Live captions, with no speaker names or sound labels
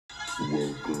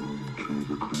Welcome to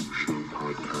the Creep Show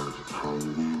Podcast,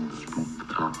 Halloween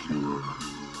Spooktacular.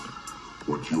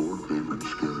 What's your favorite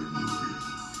scary movie?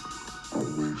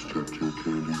 Always check your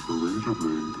candy for razor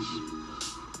blades.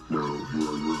 Now, here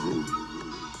are your hosts,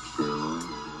 Sarah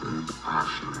and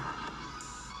Ashley.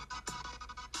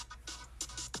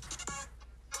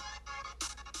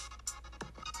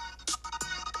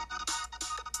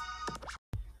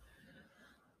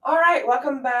 All right,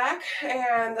 welcome back.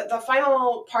 And the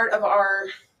final part of our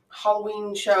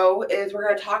Halloween show is we're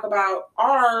going to talk about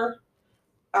our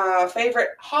favorite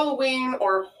Halloween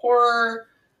or horror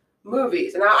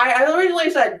movies. And I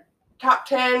originally said top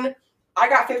 10. I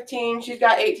got 15. She's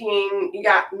got 18. You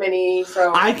got many.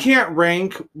 So I can't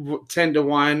rank 10 to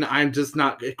 1. I'm just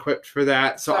not equipped for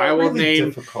that. So I will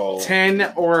name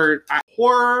 10 or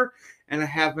horror, and I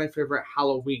have my favorite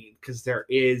Halloween because there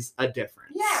is a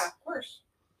difference. Yeah, of course.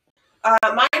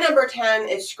 My number 10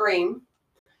 is Scream,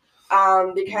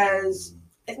 because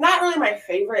it's not really my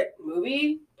favorite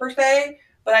movie per se,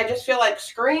 but I just feel like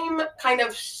Scream kind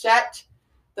of set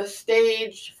the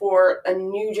stage for a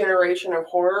new generation of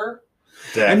horror.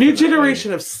 Definitely. A new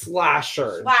generation of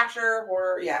slasher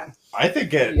horror, yeah. I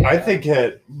think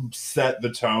it set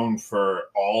the tone for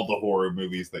all the horror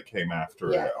movies that came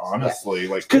after it. Honestly,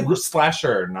 like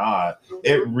slasher or not,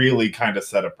 it really kind of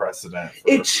set a precedent.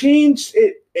 It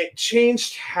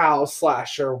changed how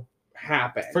slasher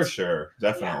happened. For sure,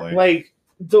 definitely.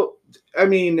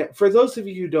 For those of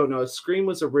you who don't know, Scream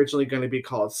was originally going to be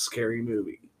called Scary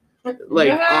Movie. To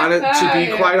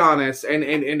be quite honest, and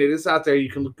it is out there,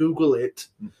 you can Google it.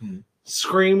 Mm-hmm.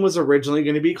 Scream was originally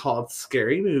going to be called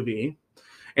Scary Movie,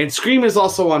 and Scream is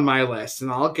also on my list,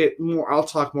 and I'll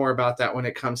talk more about that when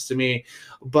it comes to me.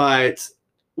 But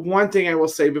one thing I will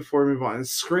say before we move on,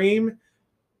 Scream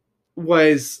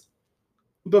was,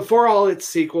 before all its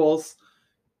sequels,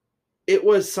 it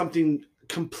was something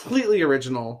completely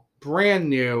original, brand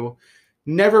new,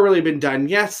 never really been done.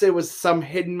 Yes, it was some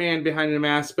hidden man behind a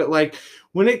mask, but like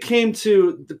when it came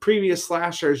to the previous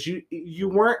slashers, you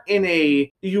weren't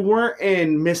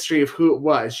in mystery of who it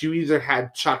was. You either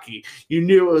had Chucky, you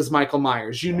knew it was Michael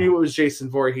Myers, you knew it was Jason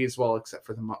Voorhees, well, except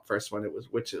for the first one, it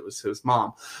was his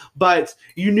mom, but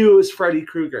you knew it was Freddy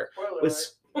Krueger.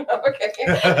 Okay.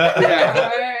 Yeah.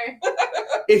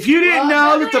 If you didn't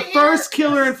know that the first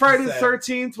killer in Friday the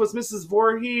 13th was Mrs.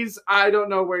 Voorhees, I don't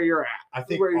know where you're at. I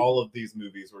think all of these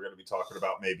movies we're going to be talking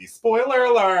about, maybe spoiler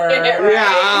alert.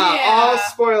 All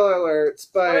spoiler alerts,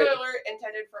 but spoiler alert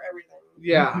intended for everything.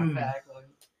 Yeah, exactly.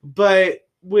 But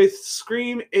with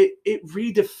Scream, it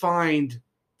redefined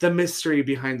the mystery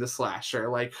behind the slasher.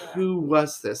 Like, who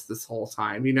was this whole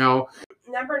time? You know.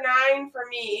 Number 9 for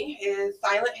me is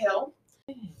Silent Hill.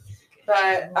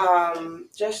 But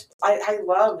I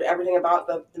loved everything about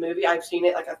the movie. I've seen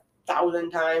it like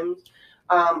 1,000 times.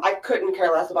 I couldn't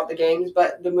care less about the games,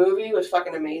 but the movie was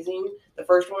fucking amazing, the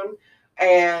first one.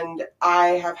 And I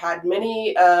have had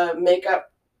many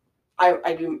makeup.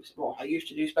 I used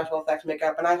to do special effects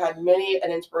makeup, and I've had many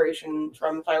an inspiration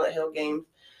from Silent Hill games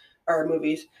or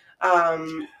movies.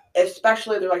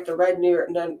 Especially the Red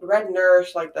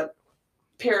Nurse, like the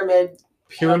Pyramid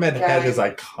Head is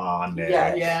iconic.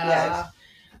 Yes.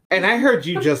 And I heard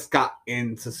you just got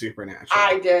into Supernatural.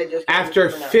 I did. Just after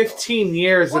 15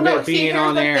 years of it being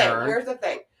on air. Here's the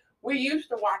thing. We used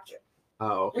to watch it.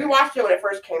 Oh, okay. We watched it when it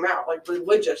first came out, like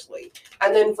religiously.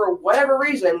 And then for whatever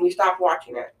reason, we stopped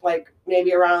watching it. Like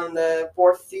maybe around the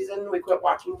 4th season, we quit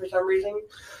watching for some reason.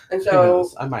 And so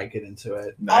I might get into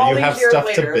it. Now you have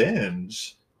stuff to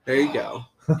binge. There you go.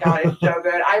 God, it's so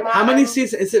good. How many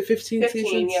seasons? Is it 15 seasons?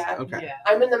 15, yeah. Okay. Yeah.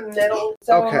 I'm in the middle.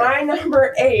 So my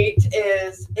number 8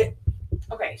 is it.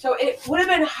 Okay, so it would have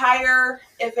been higher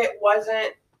if it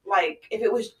wasn't if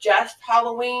it was just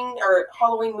Halloween or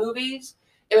Halloween movies.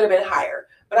 It would have been higher.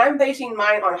 But I'm basing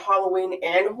mine on Halloween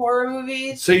and horror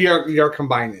movies. So you're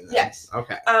combining them. Yes.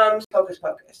 Okay. Hocus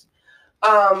Pocus.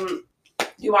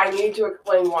 Do I need to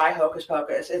explain why Hocus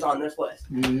Pocus is on this list?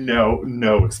 No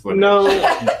explanation.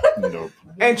 No.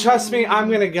 And trust me, I'm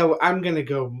gonna go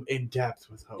in depth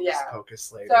with Hocus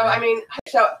Pocus later.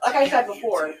 So like I said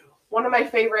before, one of my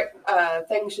favorite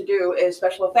things to do is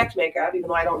special effects makeup, even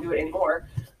though I don't do it anymore.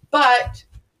 But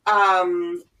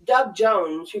Doug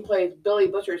Jones, who plays Billy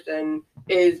Butcherson,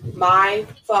 is my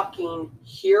fucking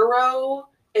hero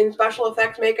in special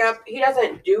effects makeup. He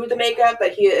doesn't do the makeup,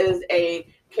 but he is a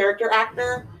character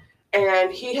actor, and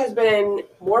he has been in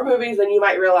more movies than you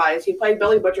might realize. He played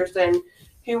Billy Butcherson.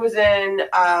 He was in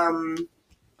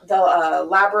the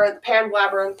Labyrinth, Pan's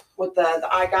Labyrinth with the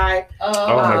eye guy.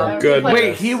 Oh my goodness!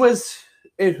 Wait, he was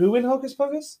who in Hocus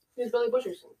Pocus? He was Billy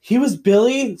Butcherson. He was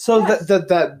Billy. So Yes. the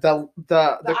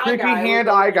eye creepy guy hand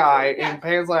was eye guy Yes. in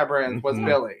Pan's Labyrinth was Mhm.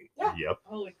 Billy. Yep.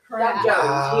 Holy Doug crap.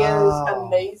 Jones. He is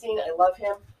amazing. I love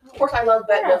him. Of course, I love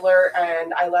Bette Midler,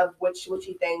 and I love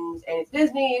witchy things, and it's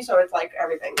Disney, so it's like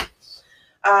everything.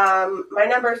 My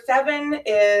number 7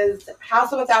 is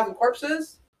House of a Thousand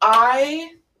Corpses.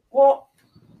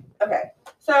 Okay.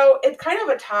 So it's kind of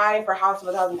a tie for House of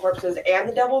a Thousand Corpses and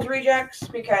The Devil's Rejects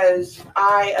because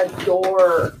I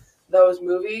adore those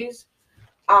movies.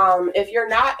 If you're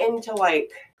not into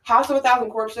like House of a Thousand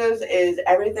Corpses is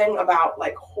everything about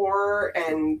like horror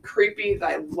and creepy that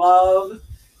I love.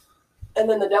 And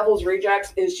then The Devil's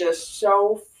Rejects is just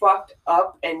so fucked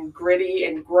up and gritty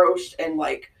and gross and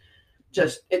like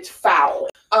just it's foul.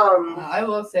 I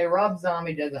will say Rob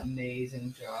Zombie does an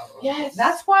amazing job. Yes.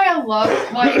 That's why I love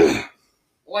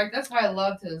like that's why I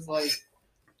loved his like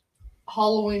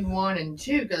Halloween 1 and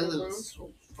 2 because it's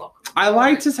so fucking. I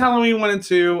liked his Halloween 1 and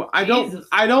 2. Jesus.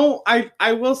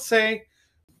 I will say,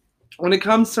 when it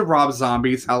comes to Rob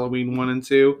Zombie's Halloween 1 and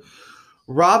 2,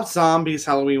 Rob Zombie's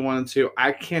Halloween 1 and 2,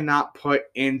 I cannot put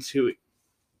into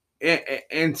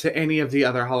any of the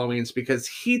other Halloweens because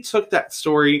he took that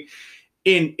story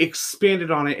and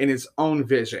expanded on it in his own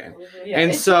vision. Yeah,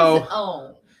 and it's so- his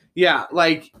own. Yeah,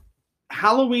 like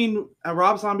Halloween,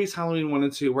 Rob Zombie's Halloween 1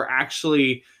 and 2 were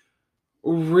actually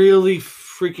really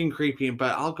freaking creepy,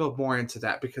 but I'll go more into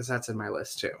that because that's in my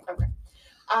list too.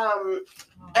 And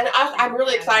I'm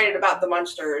really excited about the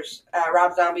Munsters.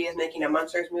 Rob Zombie is making a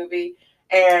Munsters movie,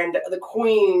 and the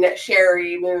Queen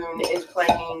Sherry Moon Zombie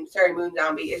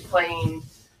is playing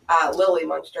Lily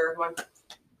Munster.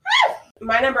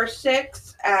 My number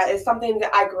 6 is something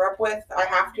that I grew up with. I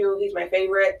have to. He's my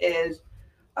favorite. Is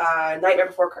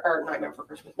Nightmare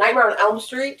on Elm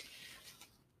Street.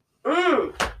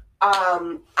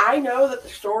 I know that the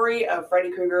story of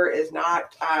Freddy Krueger is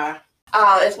not.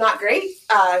 It's not great.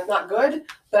 It's not good.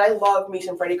 But I love me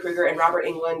some Freddy Krueger, and Robert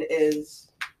Englund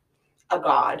is a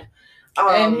god.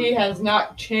 And he has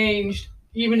not changed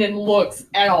even in looks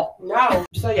at all. No.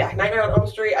 So yeah, Nightmare on Elm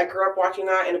Street. I grew up watching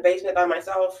that in a basement by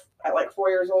myself at like 4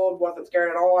 years old. Wasn't scared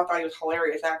at all. I thought he was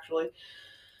hilarious actually.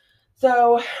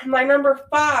 So my number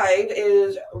 5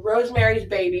 is Rosemary's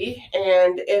Baby.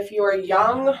 And if you're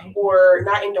young or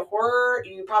not into horror,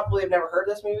 you probably have never heard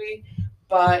this movie.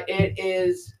 But it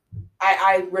is,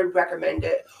 I would recommend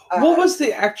it. What was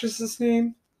the actress's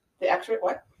name? The extra?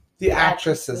 What? The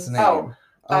actress's name.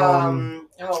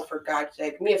 For God's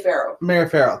sake, Mia Farrow. Mary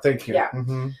Farrell. Thank you. Yeah.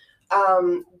 Mm-hmm.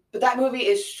 But that movie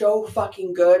is so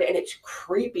fucking good, and it's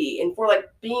creepy. And for like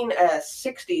being a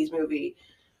 60s movie,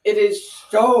 it is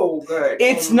so good.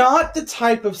 It's not the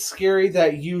type of scary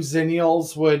that you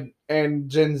Zennials would and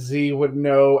Gen Z would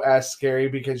know as scary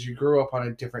because you grew up on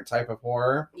a different type of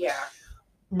horror. Yeah.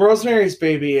 Rosemary's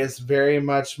Baby is very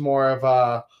much more of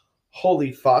a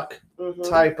holy fuck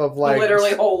type of like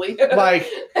literally holy like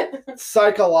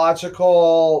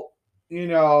psychological,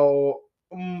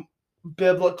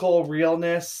 biblical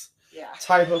realness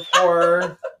type of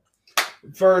horror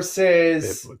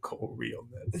versus biblical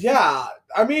realness. Yeah,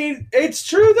 I mean it's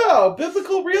true though,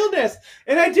 biblical realness,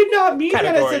 and I did not mean that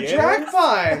as a drag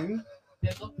pun.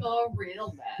 Biblical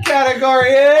realness. Category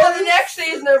is on the next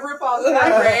season of RuPaul's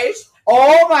Drag Race.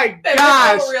 Oh my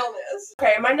gosh! Realness.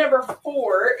 Okay, my number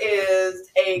 4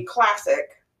 is a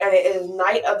classic, and it is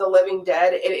Night of the Living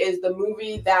Dead. It is the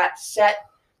movie that set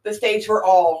the stage for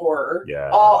all horror. Yeah.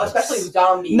 Especially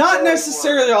zombie. Not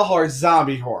necessarily all horror,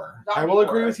 zombie horror. Zombie I will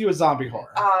agree horror. with you with zombie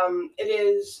horror. It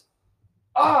is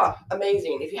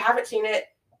amazing. If you haven't seen it,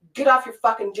 get off your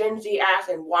fucking Gen Z ass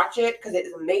and watch it because it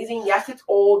is amazing. Yes, it's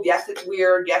old. Yes, it's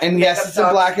weird. Yes, and yes, it's in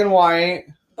sucks, black and white.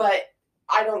 But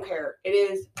I don't care. It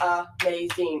is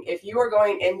amazing. If you are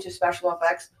going into special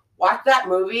effects, watch that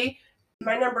movie.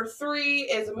 My number 3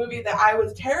 is a movie that I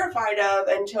was terrified of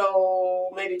until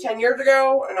maybe 10 years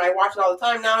ago, and I watch it all the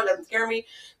time now. It doesn't scare me.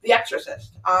 The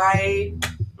Exorcist. I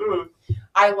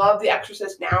love The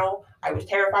Exorcist now. I was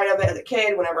terrified of it as a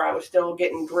kid whenever I was still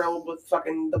getting drilled with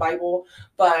fucking the Bible.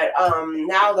 But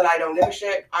now that I don't give a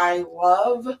shit, I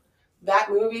love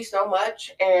that movie so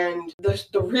much, and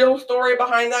the real story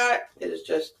behind that is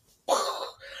just.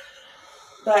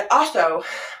 But also,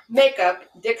 makeup.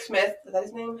 Dick Smith, is that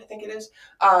his name? I think it is.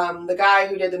 The guy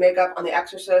who did the makeup on The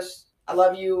Exorcist. I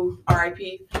love you,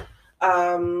 R.I.P.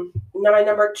 Now my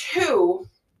number 2,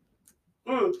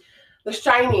 The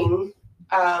Shining.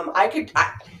 I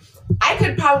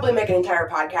could probably make an entire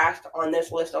podcast on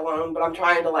this list alone, but I'm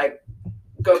trying to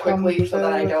go quickly so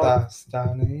that I don't.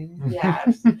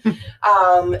 Yes.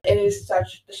 It is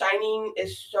such. The Shining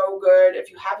is so good.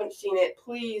 If you haven't seen it,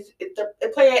 please. They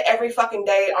play it every fucking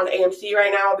day on AMC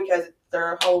right now because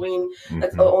they're Halloween.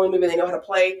 That's the only movie they know how to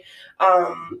play.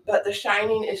 But The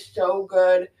Shining is so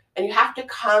good, and you have to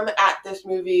come at this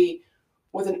movie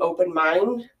with an open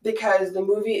mind because the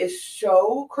movie is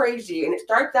so crazy. And it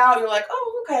starts out, you're like,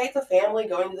 oh, okay, it's a family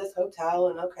going to this hotel,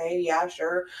 and okay, yeah,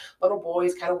 sure, little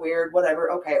boy's kind of weird,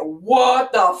 whatever. Okay,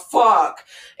 what the fuck?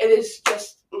 It is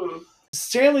just.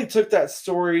 Stanley took that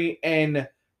story and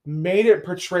made it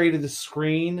portray to the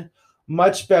screen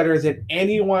much better than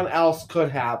anyone else could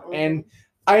have. And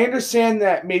I understand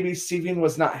that maybe Steven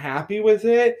was not happy with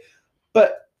it,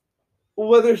 but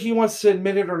whether he wants to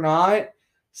admit it or not,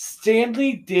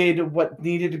 Stanley did what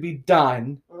needed to be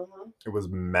done. It was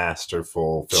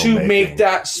masterful to make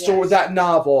that story, that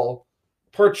novel,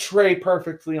 portray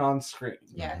perfectly on screen.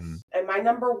 Yes. And my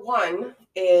number one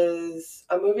is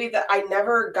a movie that I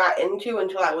never got into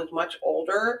until I was much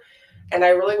older, and I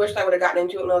really wished I would have gotten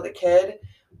into it when I was a kid.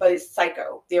 But it's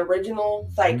Psycho, the original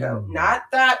Psycho, not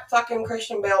that fucking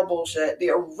Christian Bale bullshit.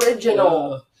 The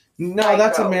original. No, Psycho.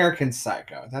 That's American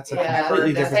Psycho. That's a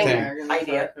completely different thing.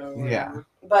 Idea. Yeah.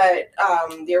 But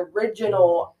the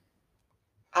original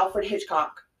Alfred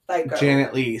Hitchcock Psycho.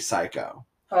 Janet Leigh Psycho.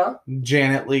 Huh?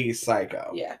 Janet Leigh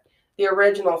Psycho. Yeah. The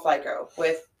original Psycho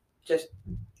with just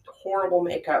horrible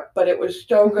makeup, but it was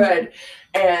so good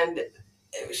and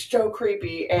it was so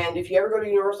creepy. And if you ever go to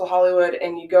Universal Hollywood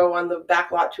and you go on the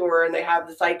backlot tour and they have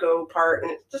the Psycho part,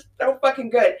 and it's just so fucking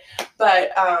good.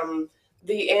 But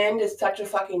the end is such a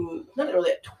fucking, not really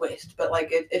a twist, but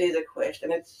like it is a twist.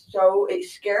 And it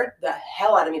scared the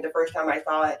hell out of me the first time I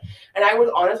saw it. And I was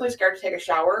honestly scared to take a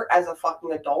shower as a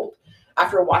fucking adult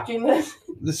after watching this.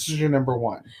 This is your number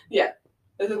one. Yeah.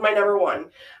 This is my number one.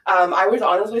 I was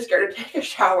honestly scared to take a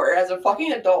shower as a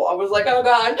fucking adult. I was like, oh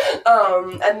God.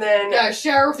 And then... Yeah,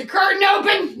 shower with the curtain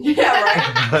open! Yeah,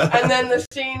 right. And then the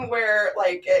scene where,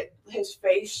 like, his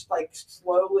face, like,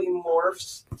 slowly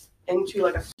morphs into,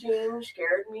 like, a scene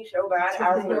scared me so bad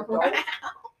as an adult.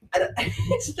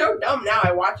 It's so dumb now.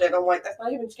 I watch it and I'm like, that's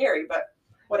not even scary, but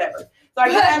whatever. So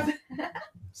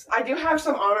I do have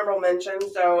some honorable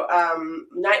mentions. So,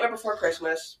 Nightmare Before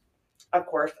Christmas. Of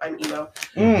course, I'm emo.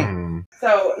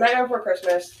 So, Nightmare Before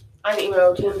Christmas, I'm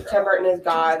emo. Tim Burton is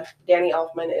God. Danny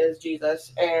Elfman is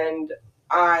Jesus. And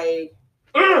I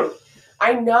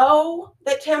know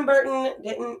that Tim Burton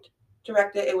didn't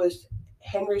direct it. It was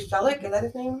Henry Selick. Is that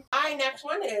his name? My next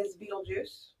one is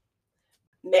Beetlejuice.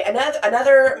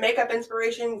 Another makeup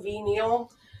inspiration, V.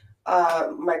 Neil,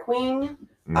 my queen.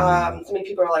 So many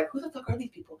people are like, who the fuck are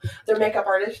these people? They're makeup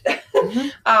artists.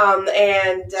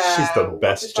 And she's the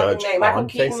best judge Michael on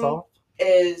Keaton Face Off.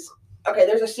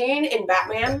 There's a scene in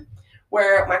Batman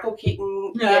where Michael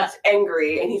Keaton gets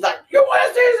angry and he's like, you want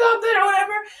to say something or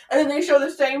whatever? And then they show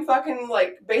the same fucking,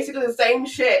 like, basically the same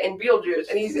shit in Beetlejuice.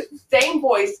 And he's same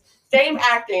voice, same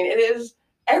acting. It is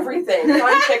everything. It's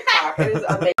on TikTok. It is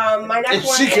amazing. My next If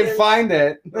one she can find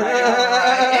it.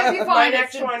 My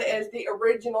next one is the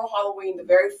original Halloween, the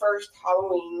very first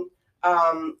Halloween.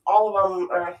 All of them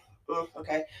are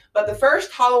okay, but the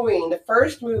first Halloween, the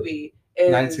first movie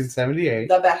is 1978,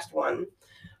 the best one.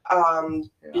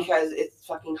 Because it's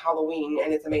fucking Halloween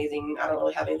and it's amazing. I don't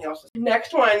really have anything else.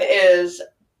 Next one is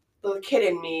the kid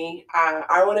in me.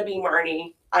 I want to be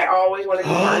Marnie. I always want to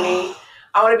be Marnie.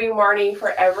 I want to be Marnie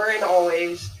forever and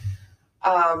always.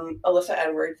 Alyssa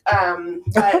Edwards.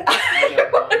 But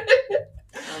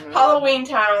Halloween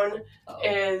Town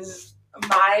is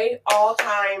my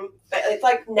all-time. It's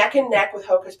like neck and neck with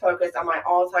Hocus Pocus on my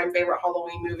all-time favorite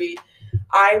Halloween movie.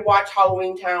 I watch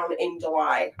Halloween Town in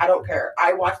July. I don't care.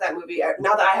 I watch that movie.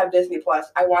 Now that I have Disney Plus,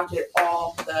 I watch it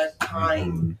all the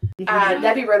time.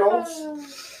 Debbie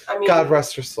Reynolds. I mean, God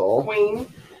rest her soul. Queen.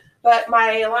 But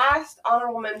my last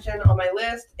honorable mention on my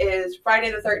list is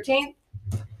Friday the 13th.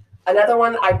 Another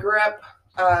one I grew up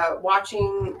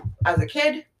watching as a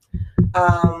kid.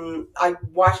 I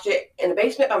watched it in the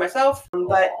basement by myself.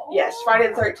 But yes, Friday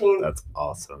the 13th. That's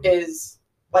awesome. Is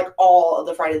like all of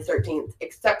the Friday the 13th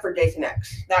except for Jason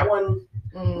X. That one,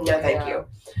 no thank you.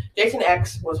 Jason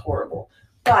X was horrible.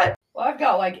 But well, I've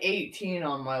got like 18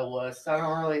 on my list. I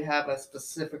don't really have a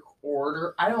specific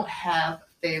order. I don't have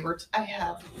favorites. I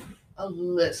have a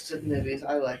list of movies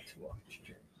I like to watch.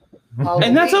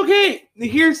 And that's okay.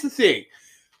 Here's the thing.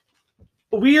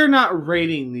 We are not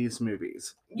rating these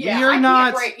movies. Yeah, we are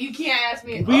not. You can't ask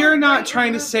me. We are not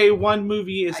trying to say one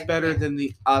movie is better than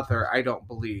the other. I don't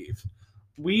believe.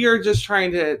 We are just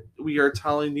we are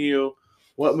telling you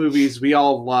what movies we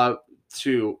all love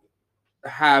to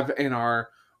have in our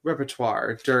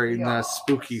repertoire during the Yes.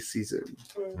 spooky season.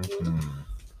 Mhm.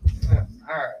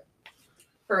 All right.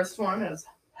 First one is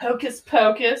Hocus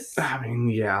Pocus. I mean,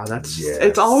 yeah, that's Yes.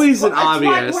 it's always an Well, it's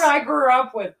obvious. like what I grew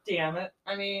up with, damn it.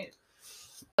 I mean,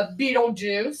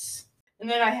 Beetlejuice. And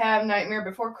then I have Nightmare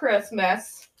Before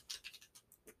Christmas.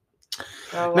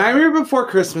 Oh, Nightmare Before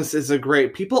Christmas is a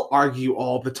great. People argue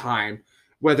all the time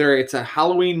whether it's a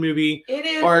Halloween movie It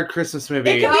is. or a Christmas movie.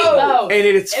 It can be No. both. And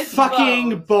it's It's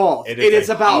fucking both. It It is is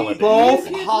a about holiday. both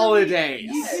You could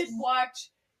holidays. You could watch.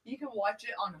 You can watch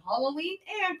it on Halloween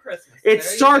and Christmas. It There you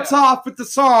starts go. off with the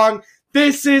song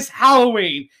 "This Is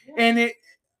Halloween," and it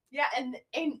Yeah, and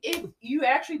if you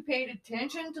actually paid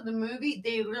attention to the movie,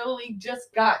 they literally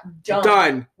just got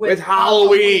done with with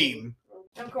Halloween.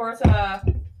 And of course,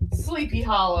 Sleepy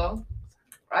Hollow.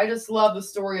 I just love the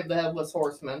story of the Headless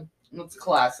Horseman. It's a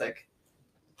classic.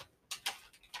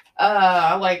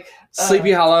 I like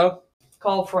Sleepy Hollow.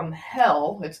 Call from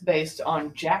Hell. It's based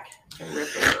on Jack the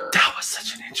Ripper. That was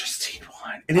such an interesting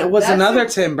one, and it was That's another a-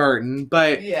 Tim Burton,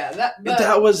 but. Yeah, that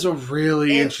That was a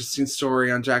really it- interesting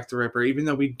story on Jack the Ripper, even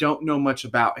though we don't know much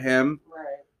about him. Right.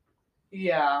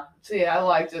 yeah. So yeah, I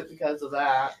liked it because of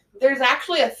that. There's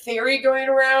actually a theory going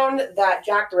around that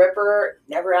Jack the Ripper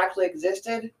never actually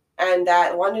existed, and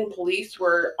that London police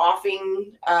were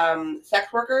offing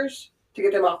sex workers to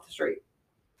get them off the street.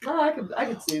 Oh, I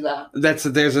could see that.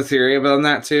 There's a theory about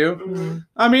that too. Mm-hmm.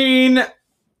 I mean,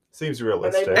 Seems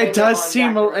realistic. Blame it does on seem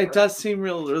Jack the it Ripper. does seem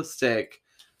realistic.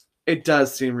 It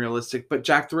does seem realistic, but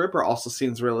Jack the Ripper also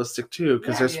seems realistic too,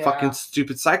 because there's Yeah. fucking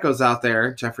stupid psychos out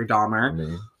there, Jeffrey I Dahmer.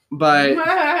 mean, But We're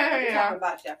yeah. talking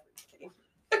about Jeffrey.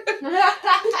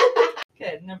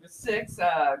 Okay, number 6,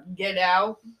 Get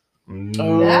Out.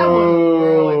 Oh. That one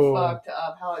really fucked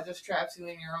up. How it just traps you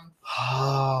in your own.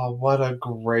 oh, what a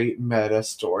great meta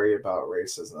story about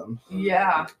racism.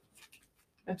 Yeah,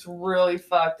 it's really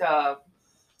fucked up.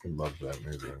 I love that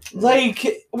movie. Like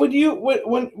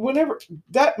whenever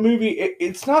that movie,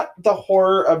 it's not the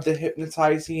horror of the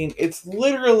hypnotizing. It's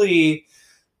literally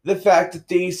the fact that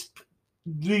these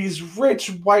rich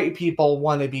white people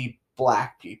want to be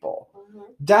black people.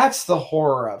 That's the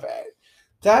horror of it.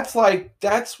 That's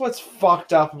what's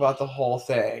fucked up about the whole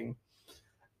thing.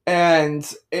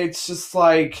 And it's just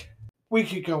like, we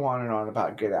could go on and on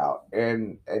about Get Out,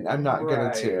 and I'm not Right.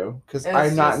 going to, because It's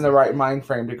I'm not just- in the right mind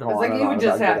frame to go It's on like and you on would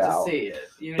about just have Get to Out. see it.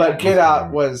 You would But have Get to-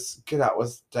 Out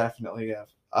was definitely a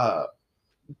Yeah.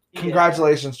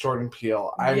 congratulations, Jordan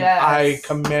Peele. I Yes.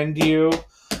 commend you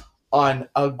on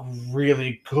a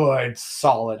really good,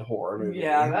 solid horror movie.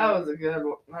 Yeah, that was a good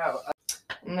one.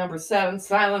 Number 7,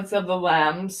 Silence of the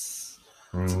Lambs.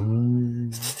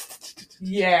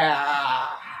 Yeah.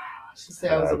 I should say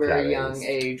I was a very Okay. young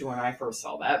age when I first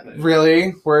saw that movie.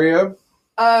 Really? Were you?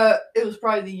 It was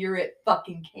probably the year it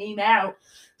fucking came out.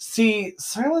 See,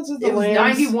 Silence of the It was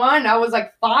Lambs. 91. I was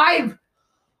like 5.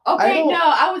 I Okay, don't- no,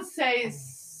 I would say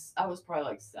I was probably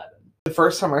like 7. The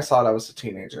first time I saw it, I was a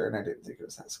teenager, and I didn't think it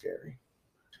was that scary.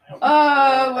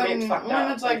 I mean, it's fucked when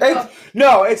up. it's like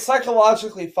No, it's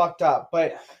psychologically fucked up,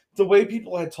 but Yeah. the way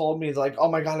people had told me, like, oh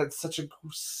my god, it's such a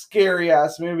scary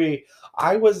ass movie.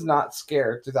 I was not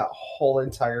scared through that whole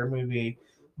entire movie,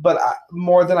 but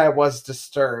more than I was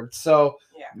disturbed. So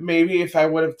Yeah. maybe if they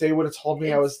would have told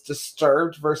me I was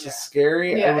disturbed versus Yeah.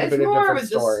 scary, it yeah, would have it's been a more of a different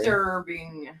story.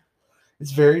 disturbing.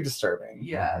 It's very disturbing.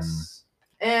 Yes.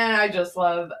 And I just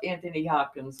love Anthony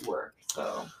Hopkins' work.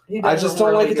 So he I does just a don't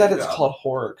really like it that good it's job. called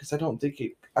horror, because I don't think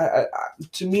it.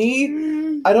 To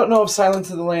me, I don't know if Silence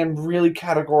of the Lamb really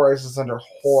categorizes under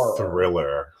horror.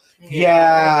 Thriller.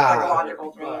 Yeah.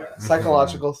 Psychological thriller.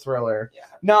 Psychological thriller. Yeah.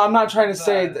 No, I'm not trying to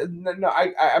say. But- No,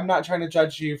 I'm not trying to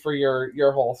judge you for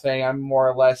your whole thing. I'm more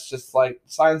or less just like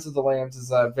Silence of the Lambs is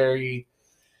a very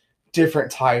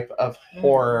different type of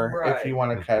horror, if Right. you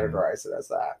want to categorize it as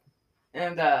that.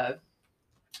 And of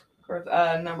course,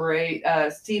 number 8,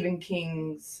 Stephen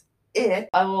King's It.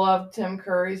 I love Tim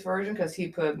Curry's version because he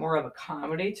put more of a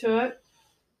comedy to it,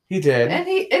 He did. and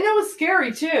it was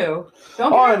scary too.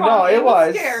 Don't Oh, get me no, wrong, it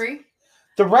was. scary.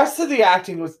 The rest of the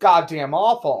acting was goddamn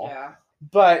awful. Yeah.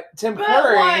 But Tim But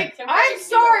Curry. like, Tim I'm Curry's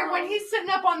sorry wrong. when he's sitting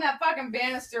up on that fucking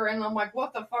banister, and I'm like,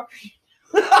 what the fuck? Are you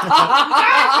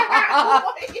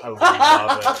I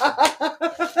love it. What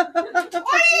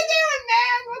are you doing,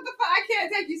 man? What the fuck? I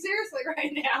can't take you seriously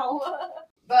right now.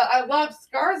 But I love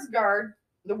Skarsgård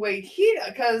the way he,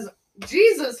 because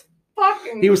Jesus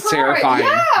fucking He was Christ. terrifying.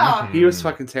 Yeah, He was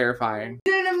fucking terrifying.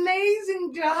 did an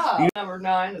amazing job. Number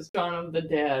 9 is Dawn of the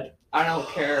Dead. I don't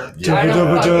care. Yeah. I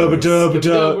don't Dubba,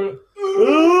 fucking-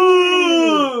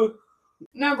 Ooh.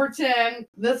 Number 10.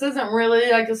 This isn't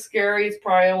really like a scary. It's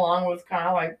probably along with kind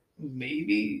of like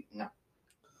maybe no.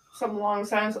 some long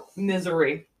signs.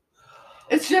 Misery.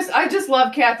 It's just, I just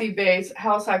love Kathy Bates,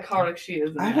 how psychotic she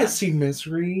is. I haven't seen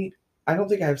Misery. I don't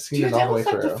think I've seen Dude, it all that the way was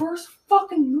like through. the first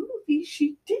fucking movie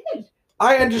she did.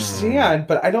 I understand,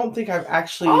 but I don't think I've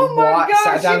actually Oh my gosh,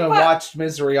 sat down you and fu- watched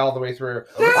Misery all the way through.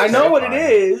 Dude, I know what it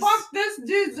is. Fuck this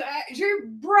dude's. She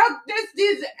broke this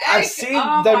dude's egg. I've seen. Oh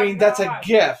I my mean, that's a God.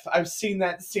 GIF. I've seen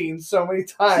that scene so many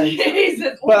times,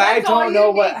 Jesus. but I That's all don't you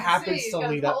know need what to happens see, to 'cause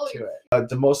lead up holy- to it.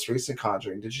 The most recent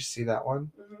Conjuring. Did you see that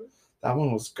one? Mhm. That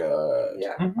one was good.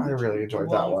 Yeah. I really enjoyed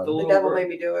that Love one. the The little devil bird. made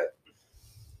me do it.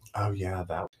 Oh yeah,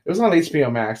 that. It was on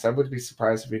HBO Max. I would be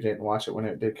surprised if you didn't watch it when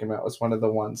it did come out. It was one of the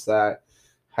ones that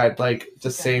had like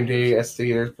the same day as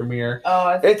theater premiere.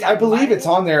 Oh, I believe it's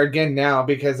on there again now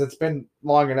because it's been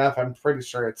long enough. I'm pretty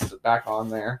sure it's back on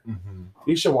there. Mm-hmm.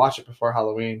 You should watch it before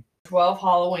Halloween. 12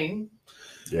 Halloween.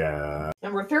 Yeah.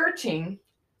 Number 13.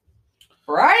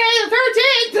 Friday the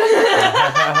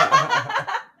 13th.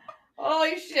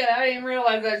 Holy shit! I didn't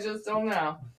realize that just till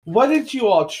now. What did you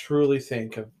all truly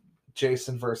think of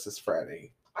Jason versus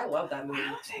Freddy? I love that movie. I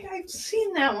don't think I've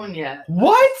seen that one yet.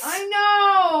 What? I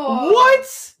know.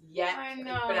 What? Yet I it's been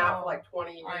know. out for like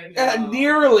 20 years. I know.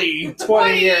 Nearly 20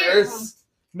 20 years.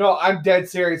 No, I'm dead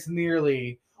serious.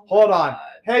 Nearly. Hold on.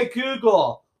 Hey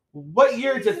Google, what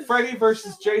year did Freddy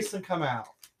versus Jason come out?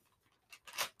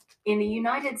 In the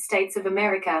United States of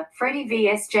America, Freddy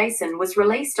vs. Jason was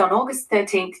released on August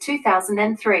 13th,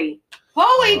 2003.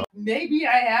 Holy. Maybe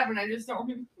I haven't. I just don't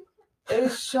remember. It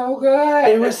was so good.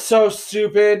 It was so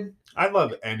stupid. I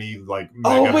love any like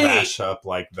Oh, mega wait. mashup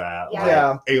like that. Yeah. Like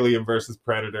Yeah. Alien versus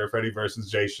Predator, Freddy versus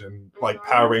Jason, like Mhm.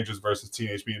 Power Rangers versus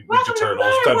Teenage Mutant Welcome Ninja to Turtles.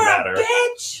 my Doesn't world, matter.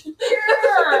 bitch.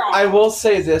 I will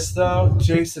say this though,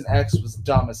 Jason X was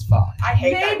dumb as fuck. I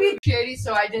hate that Maybe movie. shady,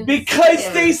 so I didn't. Because see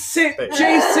it. they sent Space.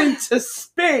 Jason to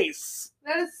space.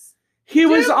 That is. He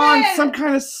was on Stupid. some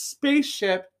kind of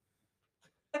spaceship.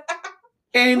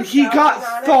 And he So got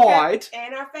on a thawed. trip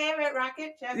in our favorite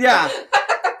rocket ship. Yeah.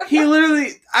 He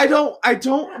literally I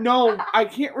don't know. I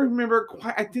can't remember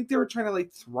quite. I think they were trying to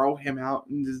like throw him out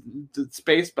into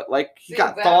space, but like he See,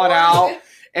 got that thawed one- out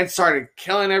and started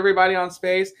killing everybody on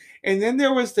space. And then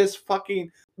there was this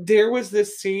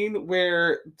scene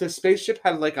where the spaceship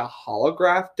had like a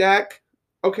holograph deck.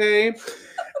 Okay.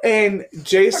 And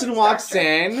Jason walks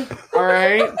in. All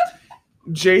right.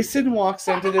 Jason walks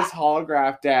into this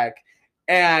holograph deck.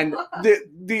 And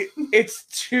it's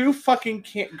two fucking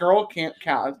girl camp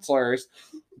counselors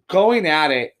going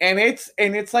at it, and it's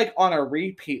like on a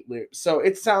repeat loop. So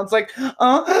it sounds like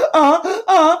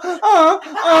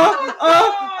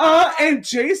and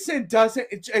Jason doesn't.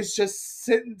 It's just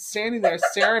standing there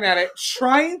staring at it,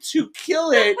 trying to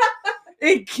kill it.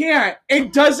 It can't.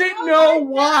 It doesn't Oh know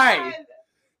my why. God.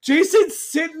 Jason's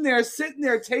sitting there,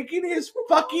 taking his Oh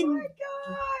fucking my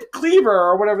God. cleaver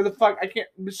or whatever the fuck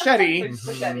machete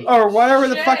Machete. or whatever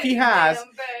the fuck he Shady has. damn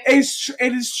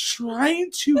thing. Is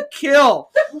trying to kill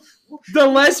the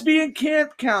lesbian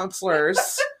camp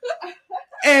counselors.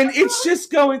 And it's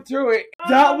just going through it.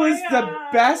 That Oh my was the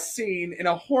God. best scene in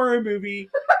a horror movie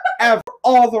ever.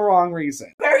 All the wrong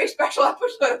reason. Very special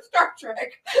episode of Star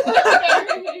Trek.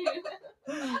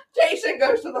 Jason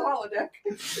goes to the holodeck.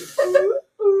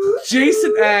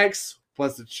 Jason X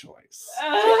was a choice.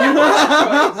 It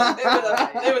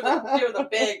was a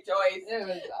big choice. It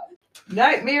was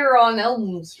Nightmare on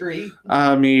Elm Street.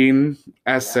 I mean,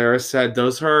 as Sarah said,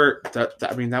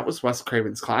 that was Wes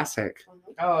Craven's classic.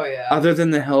 Oh yeah. Other than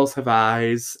The Hills Have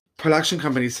Eyes, production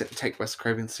companies didn't take Wes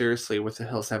Craven seriously with The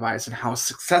Hills Have Eyes and how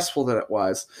successful that it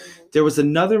was. There was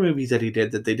another movie that he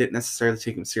did that they didn't necessarily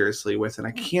take him seriously with, and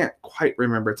I can't quite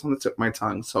remember. It's on the tip of my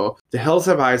tongue. So The Hills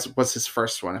Have Eyes was his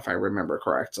first one, if I remember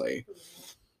correctly.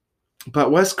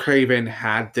 But Wes Craven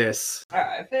had this. All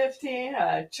right,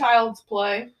 15. Child's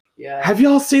Play. Yeah. Have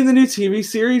y'all seen the new TV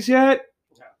series yet?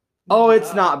 Oh,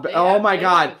 it's not. They Oh have- my they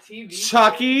God. have a TV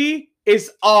Chucky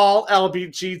is all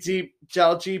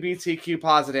LGBTQ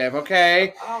positive,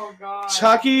 okay? Oh god.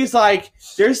 Chucky's like,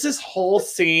 there's this whole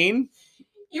scene.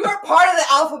 You are part of the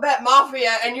alphabet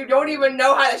mafia and you don't even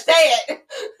know how to say it.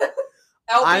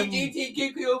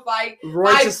 LGBTQ fight.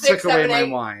 Roy 5, just 6, took away 7, my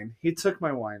 8. wine. He took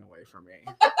my wine away from me.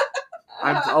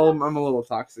 I'm a little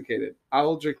intoxicated. I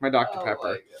will drink my Dr. Oh, Pepper. my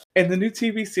God. And the new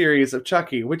TV series of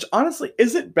Chucky, which honestly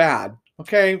isn't bad,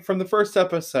 okay, from the first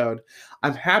episode.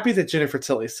 I'm happy that Jennifer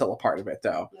Tilly's still a part of it,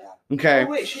 though. Yeah. Okay. Oh,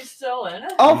 wait, she's still in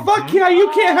it? Oh, fuck yeah, you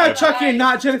can't have Oh, Chucky and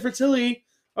nice. not Jennifer Tilly.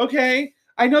 Okay.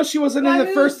 I know she wasn't in the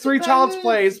first 3 Child's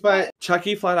Plays, but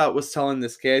Chucky flat out was telling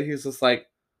this kid, he's just like,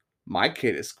 my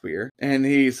kid is queer. And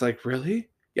he's like, really?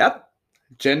 Yep.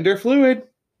 Gender fluid.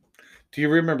 Do you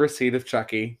remember Seed of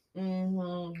Chucky?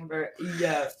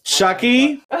 Yeah.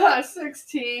 Chucky.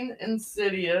 16,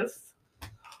 Insidious.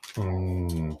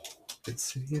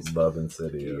 Insidious. Love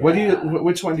Insidious. What do you?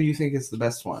 Which one do you think is the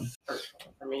best one?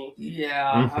 For me.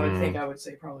 Yeah, I would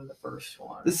say probably the first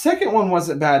one. The second one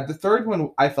wasn't bad. The third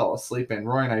one I fell asleep in.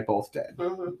 Roy and I both did.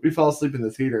 Mhm. We fell asleep in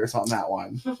the theaters on that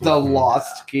one. The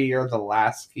Lost Key or the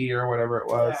Last Key or whatever it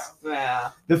was. Yeah.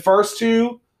 The first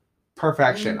two,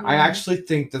 perfection. I Mhm. actually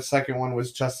think the second one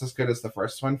was just as good as the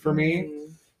first one for me.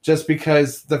 Mhm. Just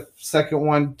because the second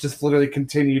one just literally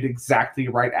continued exactly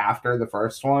right after the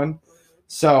first one.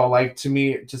 So, like, to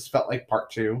me, it just felt like part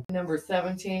two. Number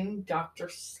 17, Doctor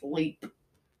Sleep.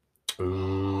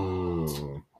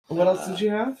 Ooh. What else did you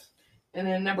have? And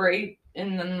then number 8,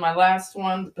 and then my last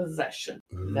one, The Possession.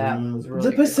 That was really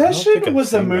The good. Possession I've was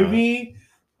a seen that. movie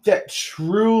that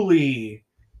truly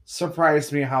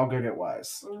surprised me how good it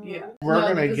was. Yeah. We're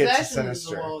gonna The get to Possession is the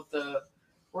Sinister. one with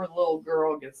where the little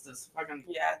girl gets this fucking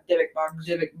Yeah, Dybbuk box.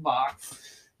 Dybbuk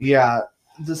box. Yeah,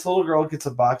 this little girl gets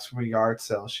a box from a yard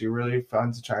sale. She really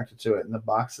finds attracted to it, and the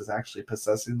box is actually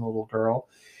possessing the little girl.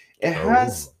 It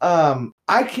has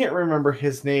I can't remember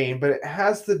his name, but it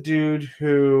has the dude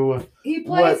who He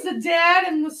plays the dad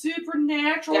in the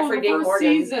Supernatural Jeffrey in the Dean first Morgan.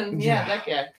 season. Yeah, that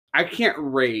guy. I can't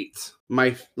rate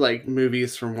my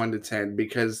movies from 1 to 10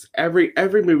 because every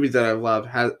movie that I love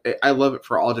I love it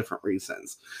for all different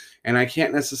reasons. And I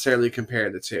can't necessarily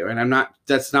compare the two. And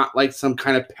that's not like some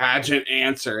kind of pageant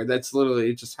answer. That's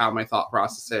literally just how my thought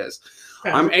process is.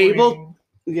 I'm able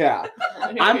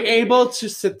to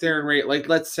sit there and rate, like,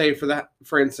 let's say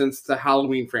for instance, the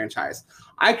Halloween franchise.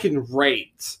 I can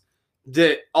rate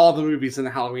all the movies in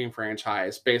the Halloween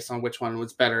franchise based on which one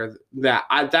was better. That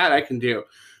I can do.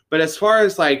 But as far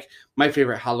as like my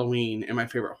favorite Halloween and my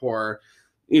favorite horror,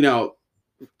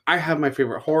 I have my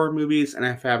favorite horror movies and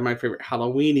I have my favorite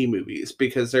Halloween-y movies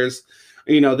because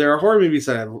there are horror movies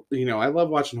that I love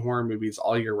watching horror movies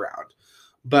all year round.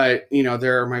 But,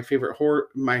 there are my favorite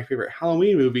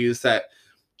Halloween movies that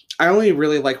I only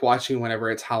really like watching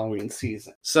whenever it's Halloween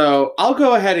season. So I'll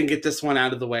go ahead and get this one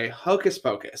out of the way. Hocus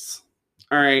Pocus.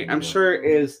 All right, I'm sure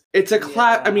it's a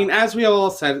class. I mean, as we all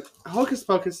said, Hocus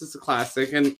Pocus is a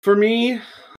classic. And for me,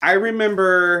 I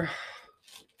remember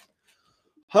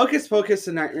Hocus Pocus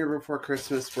and Nightmare Before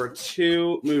Christmas were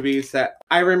two movies that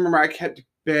I remember I kept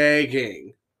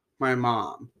begging my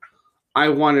mom. I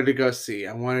wanted to go see.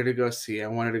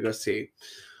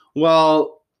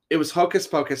 Well, it was Hocus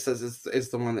Pocus is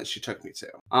the one that she took me to.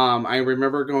 I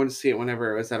remember going to see it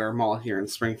whenever it was at our mall here in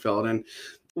Springfield. And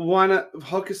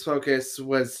Hocus Pocus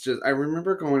was I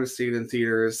remember going to see it in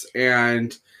theaters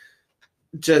and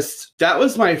that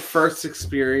was my first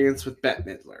experience with Bette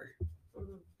Midler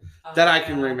that I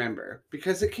can remember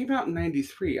because it came out in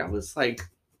 93. I was like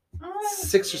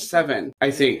 6 or 7,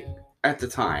 I think, at the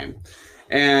time.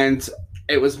 And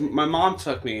it was my mom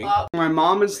took me. My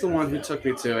mom is the one who took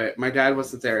me to it. My dad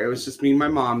wasn't there. It was just me and my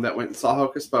mom that went and saw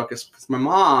Hocus Pocus because my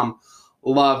mom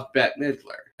loved Bette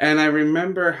Midler. And I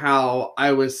remember how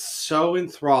I was so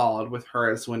enthralled with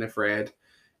her as Winifred.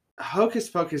 Hocus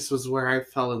Pocus was where I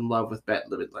fell in love with Bette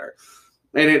Midler.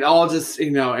 And it all just,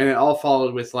 and it all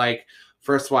followed with like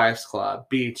First Wives Club,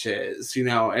 Beaches,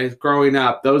 and growing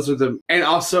up, and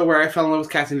also where I fell in love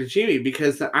with Catherine Najimy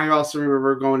because I also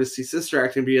remember going to see Sister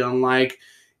Act and being like,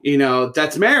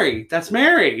 that's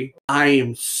Mary. I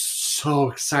am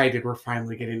so excited we're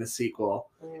finally getting a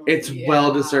sequel. It's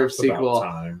well-deserved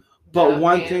sequel. But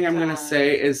one thing I'm going to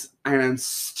say is, and I'm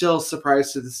still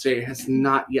surprised to this day, it has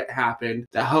not yet happened,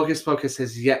 that Hocus Pocus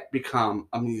has yet become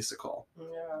a musical. Yeah.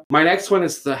 My next one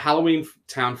is the Halloween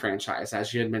Town franchise,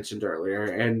 as you had mentioned earlier.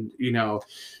 And,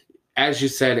 as you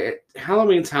said,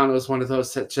 Halloween Town was one of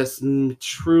those that just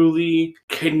truly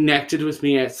connected with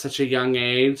me at such a young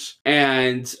age.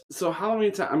 And so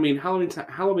Halloween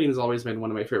has always been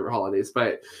one of my favorite holidays,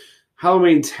 but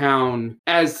Halloween Town,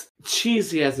 as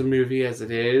cheesy as a movie as it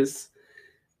is,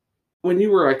 when you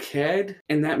were a kid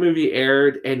and that movie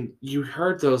aired and you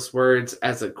heard those words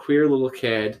as a queer little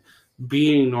kid,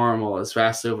 being normal is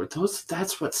vastly over.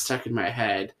 That's what stuck in my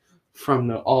head from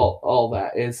all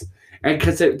that is. And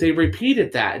because they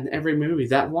repeated that in every movie.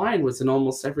 That line was in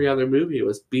almost every other movie. It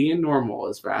was being normal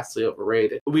is vastly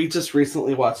overrated. We just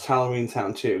recently watched Halloween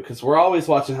Town 2 because we're always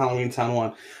watching Halloween Town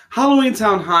 1. Halloween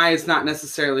Town High is not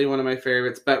necessarily one of my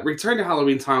favorites, but Return to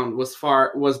Halloween Town was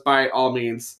by all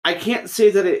means. I can't say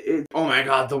that it oh my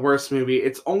god, the worst movie.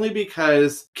 It's only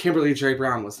because Kimberly J.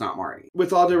 Brown was not Marnie.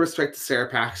 With all due respect to Sarah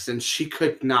Paxton, she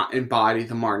could not embody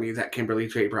the Marnie that Kimberly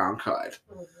J. Brown could.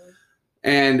 Mm-hmm.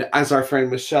 And as our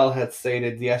friend Michelle had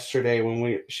stated yesterday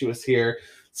when she was here,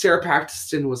 Sarah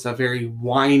Paxton was a very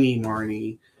whiny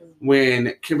Marnie,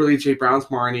 when Kimberly J. Brown's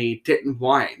Marnie didn't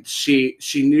whine. She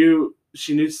knew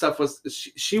stuff was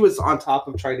she was on top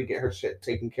of trying to get her shit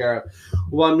taken care of.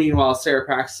 Well, meanwhile, Sarah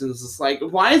Paxton was just like,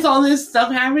 why is all this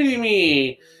stuff happening to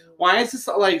me? Why is this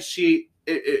like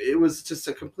it was just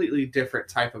a completely different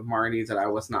type of Marnie that I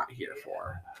was not here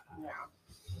for. Yeah.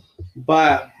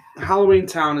 But Halloween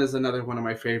Town is another one of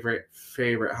my favorite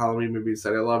Halloween movies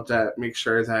that I love to make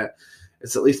sure that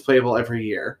it's at least playable every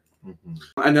year. Mhm.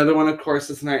 Another one, of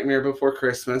course, is Nightmare Before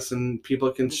Christmas, and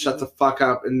people can shut the fuck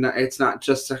up, and it's not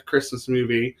just a Christmas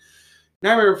movie.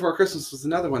 Nightmare Before Christmas was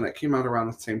another one that came out around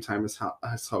the same time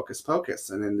as Hocus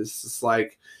Pocus, and then this is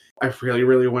like, I really,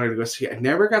 really wanted to go see it. I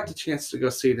never got the chance to go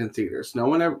see it in theaters. No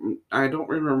one ever, I don't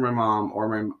remember my mom or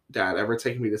my dad ever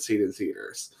taking me to see it in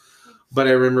theaters, but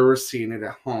I remember seeing it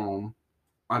at home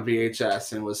on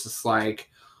VHS, and was just like,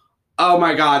 oh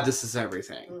my God, this is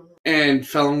everything. And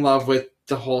fell in love with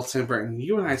the whole Tim Burton.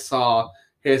 You and I saw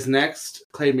his next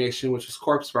claymation, which was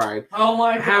Corpse Bride. Oh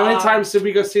my God. How many times did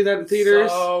we go see that in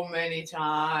theaters? So many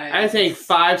times. I think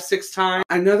 5-6 times.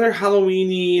 Another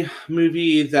Halloween-y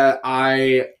movie that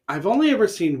I've only ever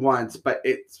seen once, but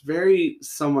it's very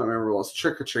somewhat memorable. It's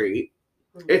Trick or Treat.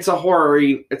 It's a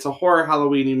horror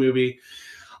Halloween-y movie.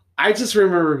 I just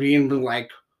remember being like,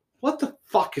 what the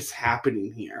fuck is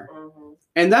happening here?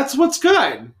 And that's what's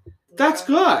good. That's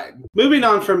good. Moving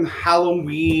on from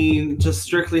Halloween, just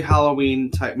strictly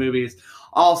Halloween type movies.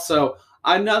 Also,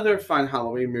 another fun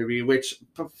Halloween movie, which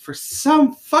for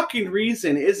some fucking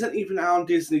reason isn't even out on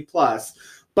Disney Plus,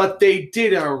 but they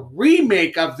did a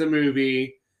remake of the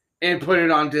movie and put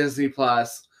it on Disney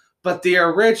Plus, but the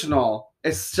original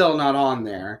is still not on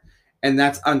there, and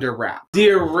that's Under Wraps. The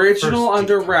original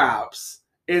Under Wraps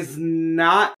is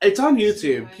not, it's on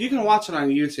YouTube. You can watch it on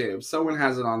YouTube. Someone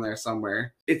has it on there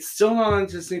somewhere. It's still not on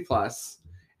Disney Plus,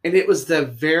 and it was the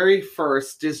very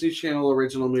first Disney Channel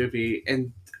original movie.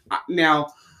 And now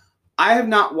I have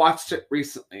not watched it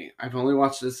recently. I've only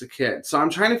watched it as a kid, so I'm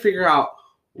trying to figure out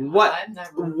what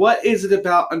is it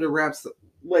about Under Wraps.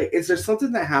 Like, is there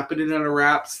something that happened in Under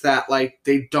Wraps that like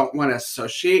they don't want to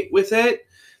associate with it?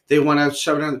 They want to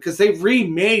shove it on because they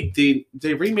remade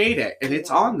it and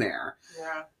it's on there.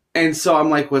 Yeah. And so I'm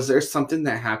like, was there something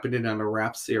that happened in Under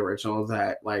Wraps, the original,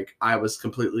 that like I was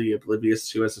completely oblivious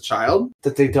to as a child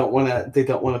that they don't want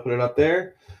to put it up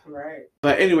there? Right.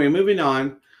 But anyway, moving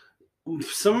on.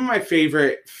 Some of my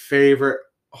favorite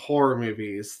horror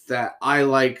movies that I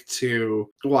like to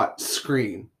watch,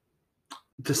 Scream.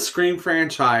 The Scream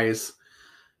franchise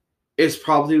is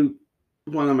probably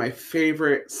one of my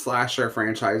favorite slasher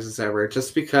franchises ever,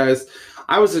 just because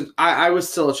I was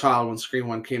still a child when Scream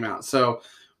 1 came out. So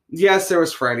yes, there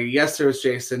was Freddy, yes, there was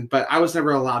Jason, but I was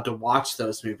never allowed to watch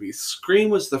those movies. Scream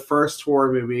was the first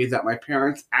horror movie that my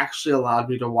parents actually allowed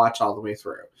me to watch all the way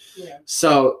through. Yeah.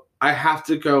 So I have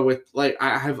to go with, like,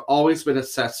 I have always been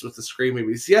obsessed with the Scream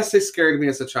movies. Yes, they scared me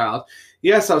as a child.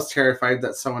 Yes, I was terrified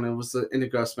that someone who was in a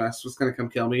ghost mask was going to come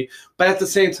kill me. But at the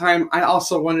same time, I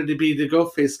also wanted to be the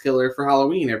Ghostface killer for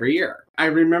Halloween every year. I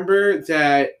remember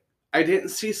that I didn't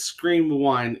see Scream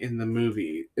 1 in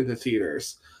the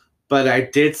theaters. But I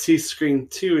did see Scream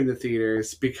 2 in the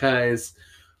theaters because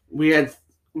we had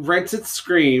rented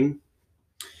Scream.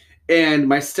 And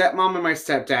my stepmom and my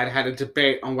stepdad had a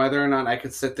debate on whether or not I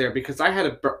could sit there because I had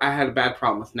a bad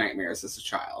problem with nightmares as a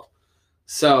child.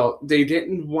 So they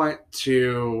didn't want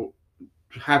to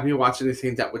have me watch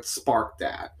anything that would spark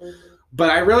that. Mm-hmm.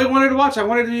 But I really wanted to watch. I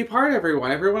wanted to be part of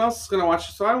everyone. Everyone else is going to watch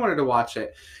it, so I wanted to watch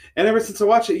it. And ever since I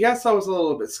watched it, yes, I was a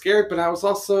little bit scared, but I was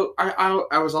also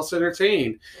I was also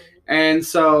entertained. Mm-hmm. And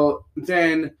so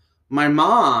then my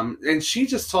mom, and she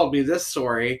just told me this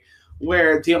story,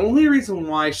 where the only reason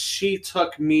why she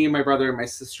took me, my brother, and my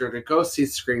sister to go see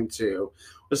Scream 2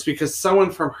 was because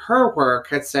someone from her work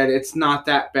had said, it's not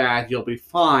that bad, you'll be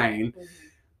fine. Mm-hmm.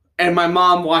 And my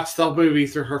mom watched the movie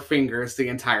through her fingers the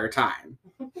entire time.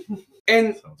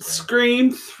 And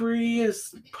Scream 3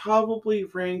 is probably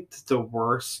ranked the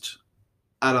worst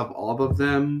out of all of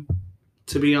them.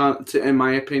 In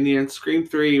my opinion, Scream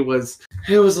 3 was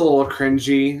a little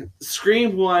cringy.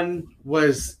 Scream 1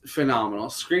 was phenomenal.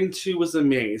 Scream 2 was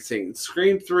amazing.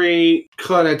 Scream 3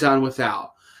 could have done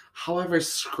without. However,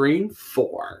 Scream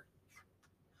 4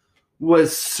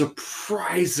 was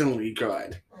surprisingly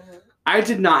good. Mm-hmm. I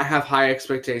did not have high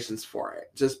expectations for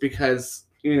it, just because,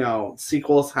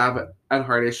 sequels have a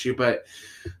hard issue, but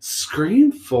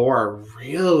Scream 4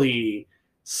 really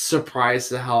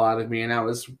surprised the hell out of me,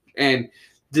 and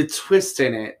the twist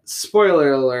in it,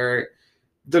 spoiler alert,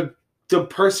 the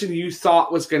person you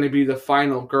thought was going to be the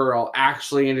final girl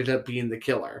actually ended up being the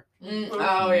killer.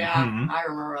 Oh yeah, Mhm. I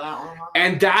remember that one.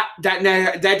 And that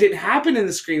didn't happen in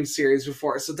the Scream series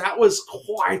before, so that was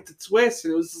quite the twist.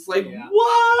 And it was just like, Yeah.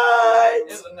 what?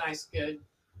 It was a nice, good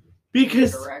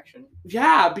Because direction.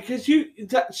 because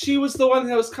she was the one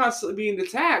that was constantly being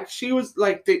attacked. She was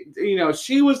like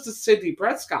she was the Sidney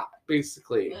Prescott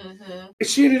basically. Mm-hmm.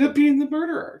 She ended up being the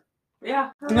murderer.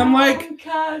 Yeah. And I'm like,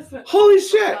 holy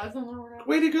shit,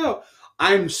 way to go!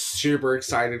 I'm super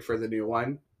excited for the new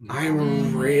one.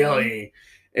 I'm really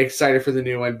excited for the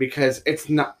new one because it's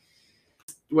not.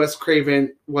 Wes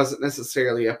Craven wasn't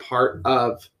necessarily a part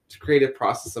of the creative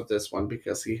process of this one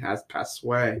because he has passed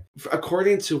away.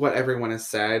 According to what everyone has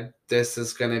said, this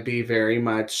is going to be very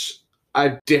much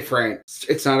a different.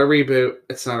 It's not a reboot.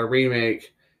 It's not a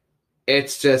remake.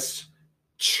 It's just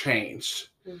changed.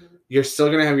 Mhm. You're still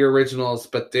going to have your originals,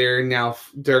 but they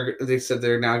said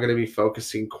they're now going to be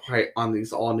focusing quite on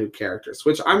these all new characters,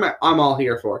 which I'm all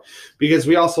here for, because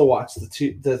we also watched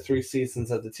the 3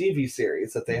 seasons of the TV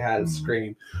series that they had at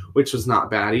Scream, which was not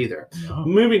bad either. No.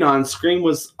 Moving on, Scream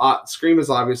is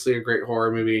obviously a great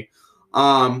horror movie.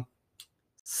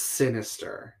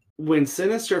 Sinister. When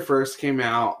Sinister first came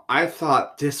out, I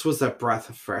thought this was a breath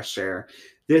of fresh air.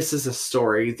 This is a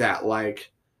story that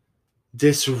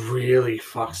this really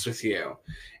fucks with you.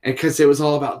 And because it was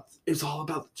all about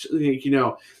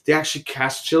they actually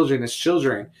cast children as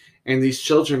children, and these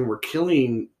children were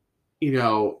killing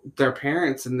their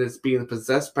parents, and this being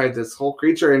possessed by this whole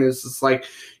creature. And it's just like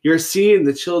you're seeing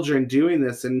the children doing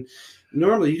this, and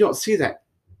normally you don't see that.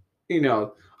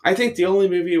 I think the only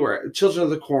movie where Children of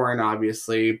the Corn,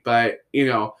 obviously, but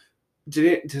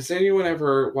does anyone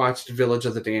ever watch Village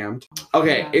of the Damned?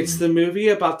 Okay, Yeah. it's the movie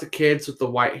about the kids with the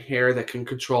white hair that can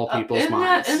control people's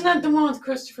minds. Isn't that the one with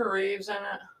Christopher Reeves in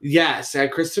it? Yes, it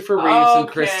had Christopher Reeves and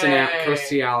Okay.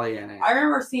 Kirstie Alley in it. I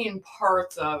remember seeing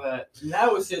parts of it. And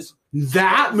that was just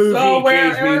That movie gave me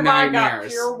everybody got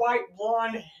nightmares. pure white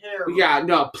blonde hair. Yeah,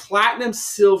 no, platinum,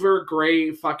 silver,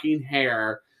 gray fucking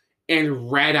hair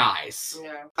and red eyes.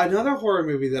 Yeah. Another horror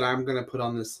movie that I'm going to put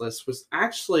on this list was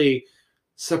actually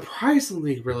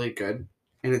surprisingly really good,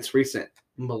 and it's recent.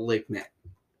 Malignant.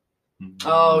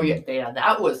 Oh yeah,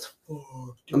 that was.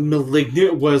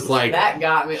 Malignant was like, that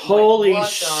got me. holy what the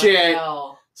shit.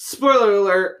 hell? Spoiler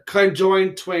alert,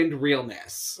 conjoined twinned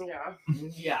realness. Yeah.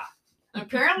 Yeah.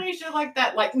 Apparently, shit like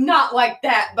that, not like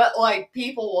that, but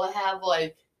people will have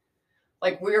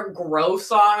weird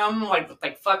growths on them,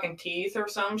 like fucking teeth or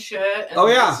some shit. And Oh,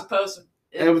 yeah. it's supposed to.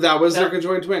 And that was their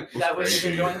conjoined twin. That was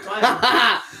your joint twin.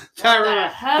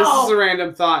 This hell? is a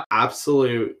random thought.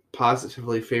 Absolute,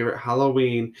 positively favorite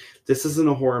Halloween. This isn't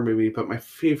a horror movie, but my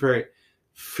favorite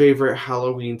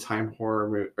Halloween time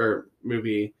horror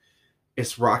movie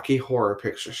is Rocky Horror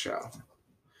Picture Show.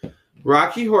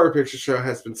 Rocky Horror Picture Show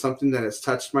has been something that has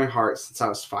touched my heart since I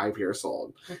was 5 years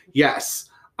old. Yes,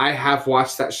 I have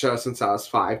watched that show since I was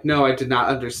 5. No, I did not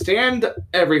understand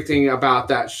everything about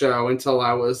that show until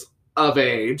I was of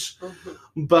age.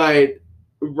 But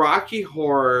Rocky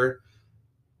Horror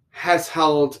has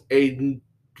held a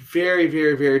very,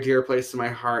 very, very dear place in my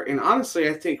heart. And honestly,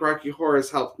 I think Rocky Horror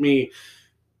has helped me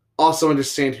also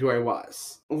understand who I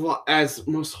was. As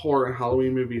most horror and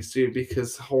Halloween movies do,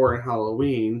 because horror and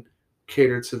Halloween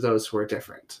cater to those who are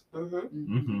different.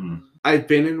 I've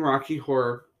been in the Rocky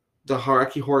Horror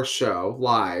Show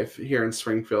live here in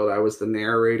Springfield. I was the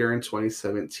narrator in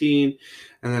 2017,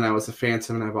 and then I was a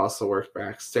Phantom, and I've also worked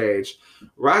backstage.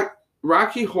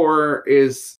 Rocky Horror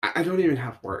is, I don't even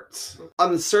have words.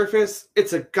 On the surface,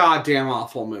 it's a goddamn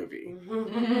awful movie.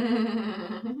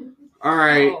 All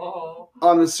right, Oh.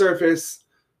 on the surface,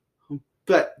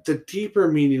 but the deeper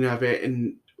meaning of it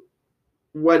and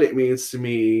what it means to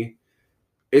me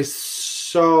is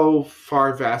so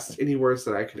far vast, any words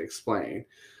that I could explain.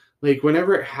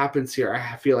 Whenever it happens here,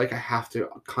 I feel like I have to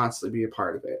constantly be a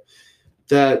part of it.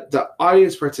 The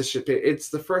audience participation, it's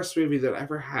the first movie that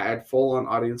ever had full-on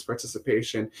audience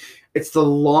participation. It's the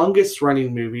longest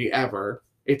running movie ever.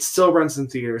 It still runs in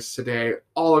theaters today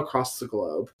all across the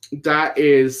globe.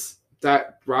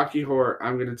 That Rocky Horror,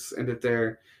 I'm going to just end it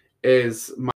there,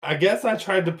 is my... I guess I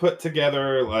tried to put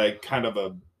together kind of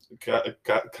a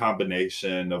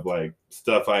combination of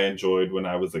stuff I enjoyed when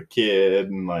I was a kid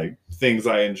and things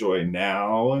I enjoy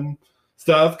now and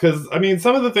stuff. Because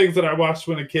some of the things that I watched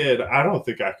when a kid, I don't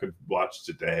think I could watch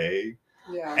today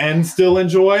Yeah. and still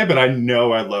enjoy, but I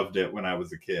know I loved it when I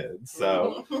was a kid.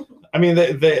 So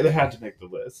they had to make the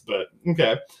list, but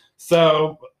okay.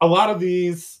 So a lot of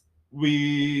these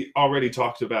we already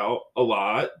talked about a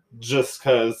lot just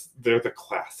because they're the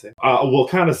classic. We'll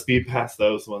kind of speed past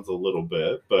those ones a little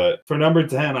bit, but for number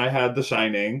 10, I had The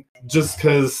Shining just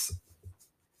because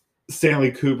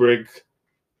Stanley Kubrick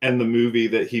and the movie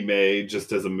that he made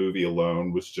just as a movie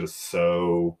alone was just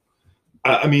so...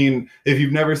 I mean, if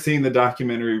you've never seen the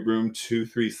documentary Room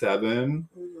 237,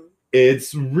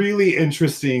 it's really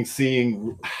interesting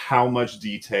seeing how much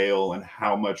detail and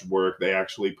how much work they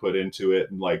actually put into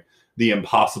it, and like the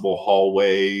impossible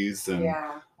hallways and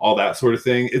all that sort of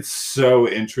thing. It's so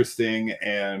interesting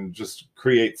and just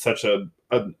creates such a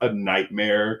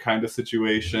nightmare kind of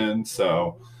situation.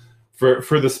 So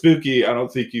for the spooky, I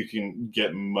don't think you can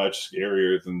get much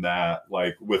scarier than that,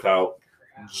 like without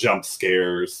jump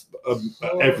scares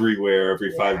everywhere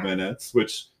every 5 minutes,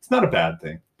 which it's not a bad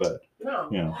thing, but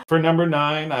for number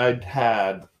 9, I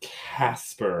had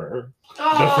Casper, the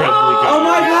friendly ghost. Oh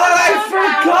my god, I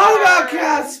forgot about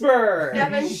Casper.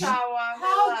 Devin Shawa.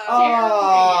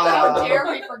 How dare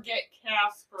we forget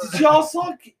Casper?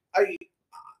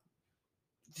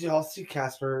 Did y'all see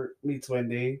Casper Meets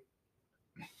Wendy?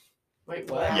 Wait,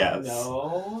 what? Yes.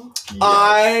 No.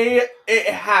 Yes.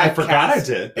 I forgot I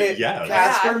did, but yes.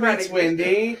 Casper Yeah, Meets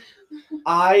Wendy.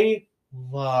 I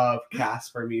love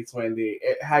Casper Meets Wendy.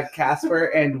 It had Casper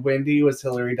and Wendy was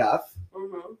Hilary Duff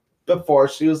before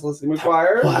she was Lizzie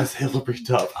McGuire. Was Hilary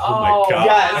Duff? Oh Oh, my god!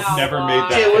 yes. I've never made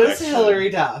that. It was connection. Hilary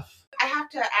Duff. I have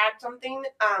to add something.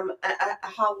 A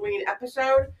Halloween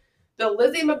episode, the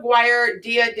Lizzie McGuire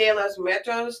Dia de los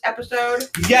Muertos episode.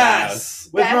 Yes,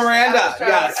 with Best Miranda. episode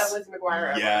Yes. of Lizzie McGuire.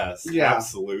 ever. Yes, Yeah.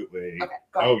 absolutely. Okay.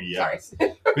 Go Oh ahead. yes.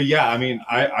 Sorry. But yeah, I mean,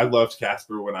 I loved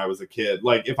Casper when I was a kid.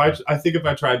 Like, I think if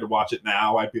I tried to watch it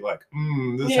now, I'd be like,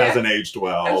 this Yeah. hasn't aged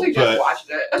well. I actually but just watched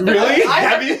it. really, I-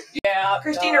 have you? Yeah.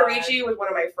 Christina God. Ricci was one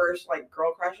of my first like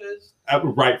girl crushes.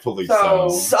 Rightfully So-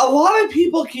 So a lot of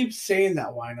people keep saying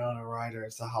that Winona Ryder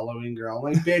is the Halloween girl. I'm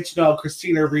like, bitch, no,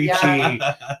 Christina Ricci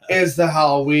is the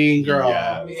Halloween girl.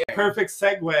 Yes. Yeah. Perfect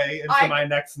segue into my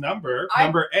next number,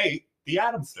 number 8, The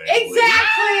Addams Family.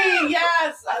 Exactly.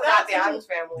 Yes. I forgot the Addams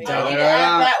Family. I need to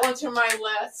add that one to my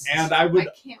list. And I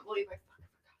can't believe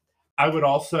I would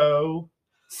also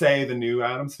say the new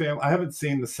Addams Family. I haven't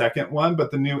seen the second one,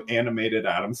 but the new animated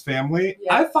Addams Family,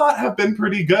 Yeah. I thought have been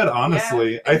pretty good,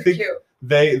 honestly. I It's think cute.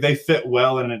 they fit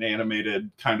well in an animated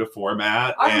kind of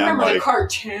format. I and remember the like,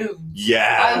 cartoons.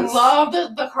 yes. I love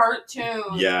the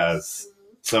cartoons. Yes.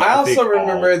 So I think also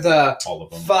remember the all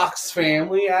of them. Fox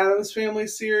Family, Addams Family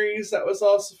series. That was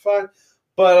also fun.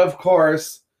 But of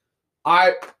course,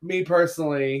 me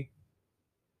personally,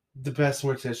 the best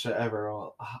Morticia ever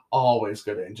will always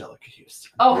go to Angelica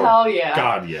Houston. Oh, hell yeah.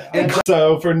 God, yeah. And-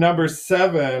 So for number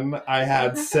 7, I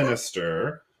had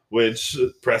Sinister, which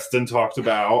Preston talked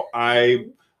about.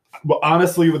 Well,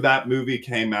 honestly, when that movie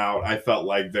came out, I felt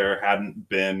like there hadn't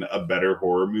been a better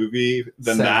horror movie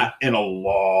than Same. that in a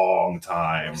long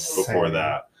time before Same.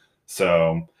 that.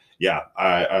 So yeah,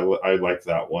 I liked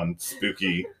that one.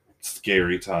 Spooky,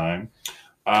 scary time.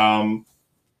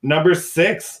 Number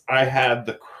 6, I had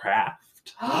The Craft.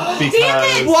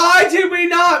 Because Why did we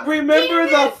not remember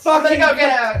the I'm gonna fucking? go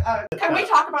get a. Can we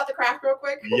talk about The Craft real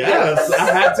quick? yes, I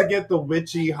had to get the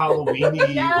witchy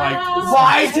Halloweeny Yes. like.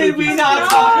 Why did we not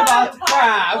talk about The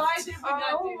Craft? Why did we not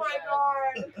Oh do my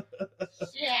god.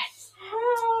 Shit.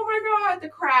 Oh my god, The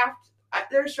Craft.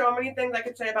 There's so many things I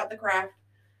could say about The Craft.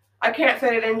 I can't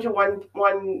fit it into one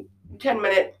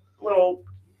 10-minute little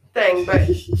thing, but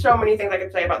so many things I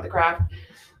could say about The Craft.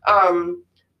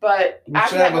 But We after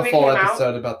should that have a movie full came out,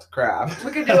 episode about The Craft.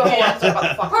 we could do a whole episode about the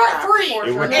fucking Part Craft. 3. For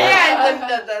It sure. would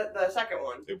And the second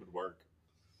one. It would work.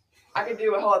 I could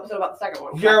do a whole episode about the second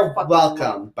one. You're I fucking welcome,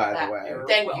 love by that. the way.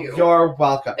 Thank you. You're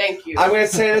welcome. Thank you. I'm going to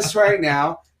say this right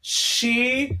now.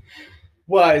 She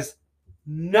was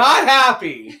not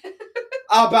happy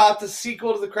about the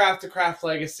sequel to The Craft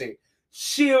Legacy.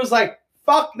 She was like,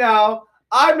 fuck no,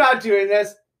 I'm not doing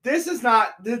this. This is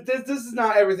not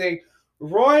everything.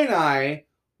 Roy and I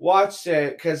watched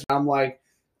it because I'm like,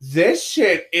 this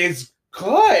shit is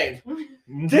good.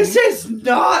 This is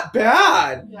not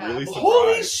bad. Yeah. Really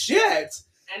Holy surprised. shit.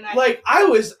 And Like I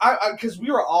because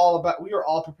we were all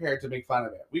prepared to make fun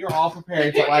of it. We were all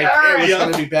prepared to like Yeah. it was Yeah.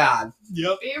 gonna be bad.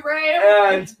 Yep. be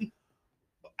ready. And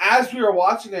as we were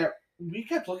watching it, we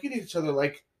kept looking at each other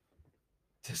like,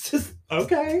 this is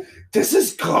Okay.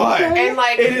 good. And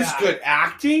like, It is good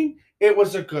acting. It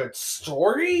was a good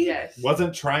story. yes.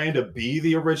 Wasn't trying to be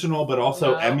the original, but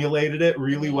also No. emulated it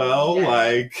really well. Yes.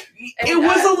 Like, It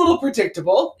was a little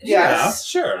predictable.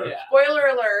 Yes. yeah, sure. Yeah. Spoiler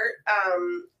alert,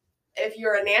 if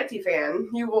you're a Nancy fan,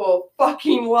 you will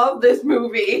fucking love this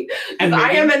movie. 'Cause And I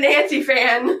maybe- am a Nancy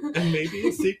fan. And maybe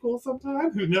a sequel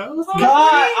sometime. Who knows? God,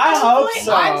 I hope Hopefully-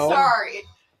 so. I'm sorry.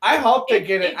 I hope they If-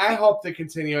 get it. if- I hope they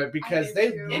continue it because do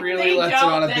they too. If really they left it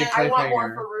don't, on a then big I want more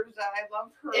cliffhanger. Perusa. I love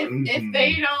her. If Mhm.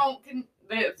 they don't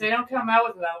if they don't come out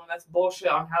with another one, that's bullshit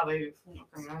on how they.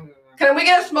 Can we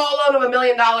get a small loan of $1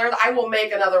 million? I will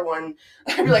make another one.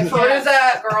 I'd be like,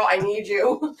 Feruza, girl, I need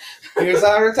you. Here's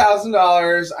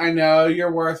 $100,000. I know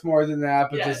you're worth more than that,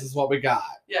 but this is what we got.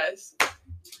 Yes.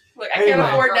 Look, I can't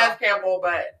afford Nev Campbell,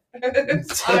 but I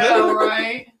know,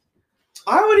 right?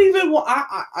 I would even want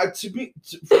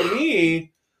for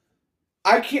me.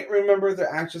 I can't remember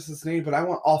the actress's name, but I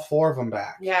want all 4 of them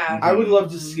back. yeah. I would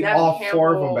love to see Nev all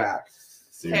 4 of them Campbell. back.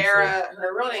 Seriously. Sarah,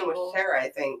 her real name was Sarah, I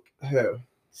think. Who?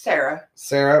 Sarah.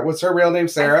 Sarah. What's her real name?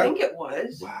 Sarah. I think it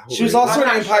was. Wow. She was also I'm in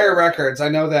not Empire sure. Records. I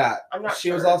know that. I'm not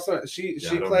She was sure. also she Yeah,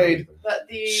 I don't know played either. But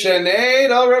the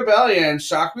Sinead Rebellion.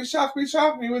 Shock me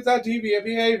with that deviant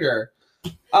behavior.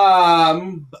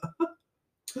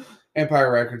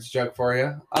 Empire Records joke for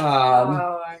you.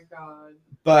 Oh my god.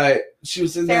 But she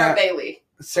was in Sarah that. Bailey.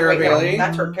 Sarah Wait, no, Bailey.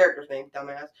 that's her character's name,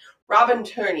 dumbass. Robin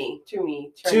Tooney.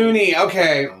 Tooney.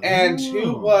 Okay, and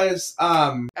who Oh. was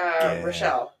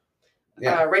Rochelle.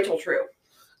 Yeah. Rachel True.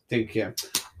 Thank you.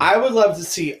 I would love to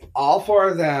see all 4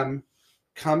 of them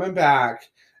coming back,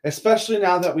 especially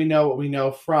now that we know what we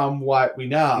know from what we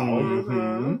know.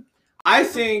 Mhm. I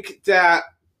think that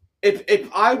if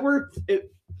I were,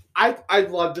 I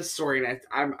love the story, and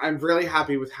I'm really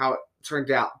happy with how it turned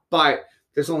out. But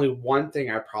there's only one thing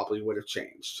I probably would have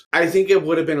changed. I think it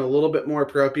would have been a little bit more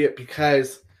appropriate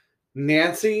because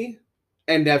Nancy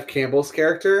and Nev Campbell's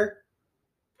character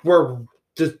were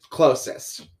the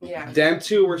closest. Yeah. Them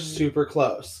two were super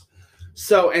close.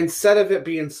 So instead of it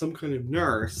being some kind of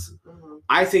nurse, Mhm.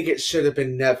 I think it should have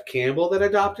been Nev Campbell that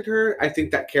adopted her. I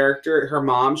think that character, her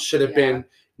mom, should have been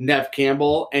Nev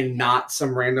Campbell and not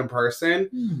some random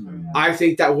person. I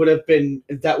think that would have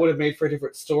made for a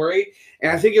different story.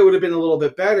 And I think it would have been a little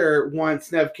bit better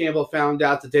once Nev Campbell found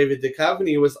out that David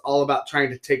Duchovny was all about trying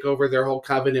to take over their whole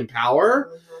coven in power.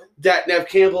 Mhm. That Nev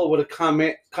Campbell would have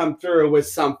come through with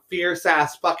some fierce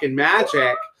ass fucking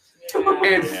magic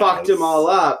and Yes. fucked them all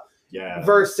up. Yeah.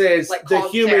 Versus Like the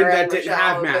called human Sarah that and didn't Rochelle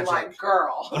have and been magic. like,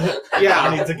 girl. Yeah.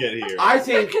 I need to get here. I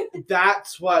think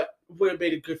that's what would have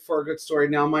made it good for a good story.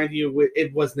 Now, mind you,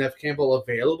 it was Nev Campbell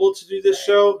available to do this Right.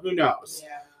 show. Who knows?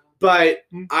 Yeah. But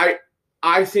Mm.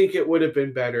 I think it would have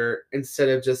been better instead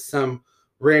of just some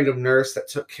random nurse that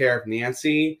took care of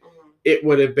Nancy. Mhm. It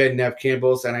would have been Nev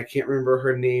Campbell's, and I can't remember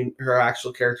her name, her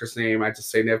actual character's name. I just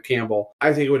say Nev Campbell.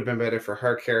 I think it would have been better for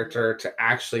her character to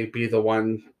actually be the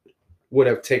one would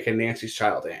have taken Nancy's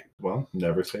child in. Well,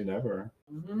 never say never.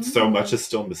 Mhm. So much is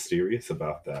still mysterious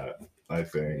about that, I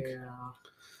think. Yeah.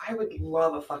 I would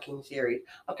love a fucking series.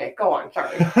 Okay, go on.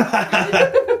 Sorry.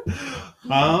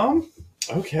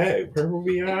 Okay, where were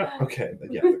we at? Okay,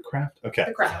 yeah, the craft. Okay.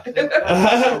 The crap.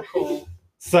 That's so cool.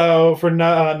 So for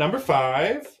number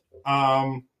 5,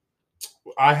 I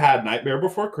had Nightmare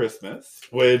Before Christmas,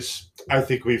 which I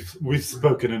think we've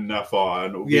spoken enough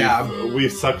on.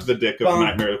 We've sucked the dick of Bum,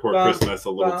 Nightmare Before bum, Christmas a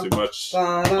little bum, too much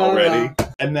already.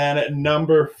 And then at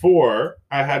number 4,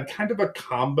 I had kind of a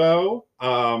combo,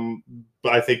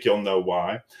 but I think you'll know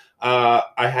why.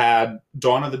 I had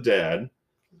Dawn of the Dead,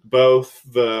 both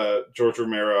the George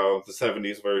Romero, the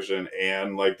 70s version,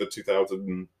 and like the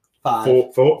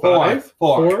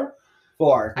 2004.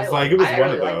 Four. It's like it was I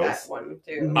one really of like those. that one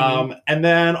too. And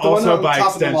then The one also on by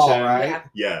top of the extension, wall, right?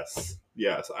 Yeah.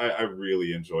 yes, I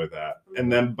really enjoy that.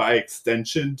 And then by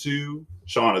extension to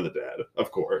Shaun of the Dead,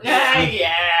 of course.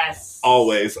 Yes.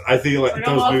 Always, I feel like Freaking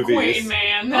those love movies. Queen,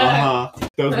 man.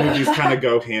 Those movies kind of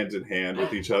go hand in hand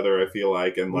with each other. I feel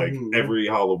like, and like Mhm. every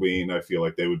Halloween, I feel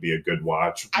like they would be a good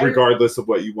watch, I- regardless of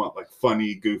what you want, like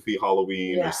funny, goofy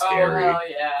Halloween Yeah. or Oh scary. hell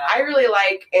yeah. I really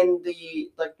like in the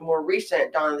more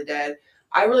recent Dawn of the Dead.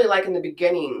 I really like in the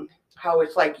beginning how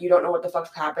it's like you don't know what the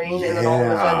fuck's happening, and then all of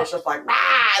a sudden Yeah. it's just like and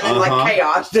then like Uh-huh.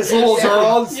 chaos. This little Yeah.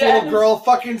 girl, this Yes. little girl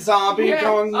fucking zombie Yeah.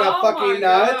 going Oh fucking my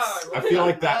nuts. God. I feel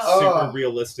like that's Oh. super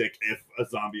realistic. If a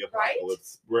zombie Right?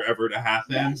 apocalypse were ever to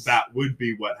happen, Yes. that would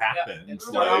be what Yeah. happens. It's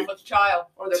run off Like, with a child.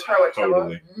 Or the crow at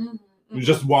totally. Mhm. You're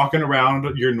just walking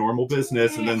around your normal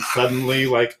business, and then suddenly,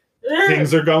 like,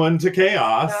 things are going to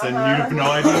chaos, and you have no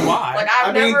idea why. Like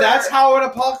I mean, that's how an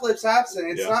apocalypse happens.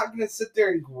 It's Yeah. not going to sit there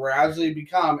and gradually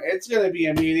become. It's going to be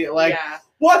immediate. Like, yeah.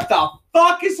 what the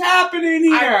fuck is happening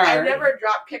here? I've never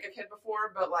drop kick a kid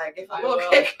before, but like if a I little will.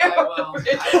 kid I will.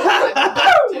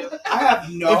 I will. I have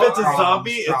no. If it's a problem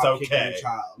zombie, it's drop kicking okay. a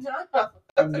child. No.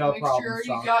 I have no Make problem. sure you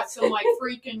drop- got some like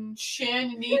freaking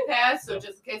shin and knee pads, so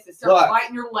just in case they start Look.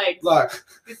 biting your legs. Look,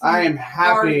 get some I am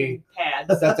happy garden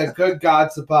pads. that the good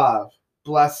gods above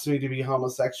blessed me to be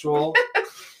homosexual,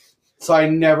 so I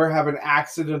never have an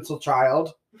accidental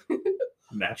child.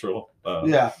 Natural.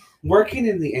 Yeah, working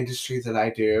in the industry that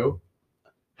I do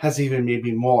has even made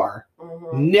me more.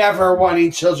 Mhm. Never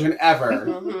wanting children ever.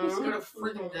 Let's go Mhm. to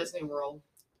freaking Disney World.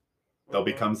 They'll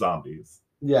become zombies,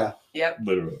 Yeah. Yep.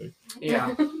 literally.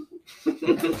 Yeah.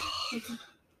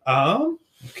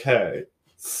 Okay.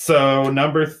 So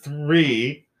number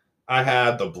 3, I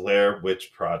had the Blair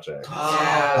Witch Project.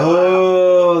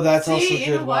 Oh, that's See, also a you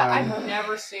good know what? one. I've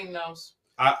never seen those.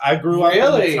 I grew up in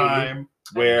Really? a time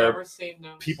I've where never seen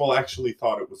those. people actually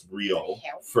thought it was real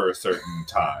Hell. for a certain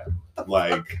time.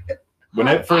 Like when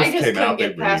I it first just came couldn't out, they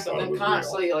get really past it, thought it and was real.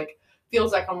 constantly like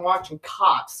feels like I'm watching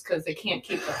Cops because they can't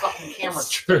keep the fucking camera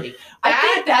It's true. steady. I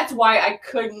think that's why I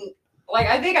couldn't. Like,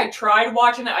 I think I tried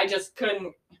watching it, I just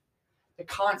couldn't. The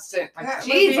constant, like, That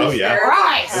Jesus movie Oh, yeah. scared the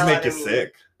Christ! They hell make out you of me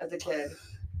sick. as a kid.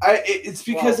 It's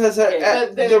because Well, as a yeah.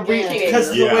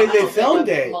 because the Yeah. way I they don't filmed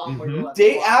think it, Mom would Mhm. let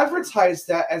they me watch it. advertised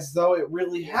that as though it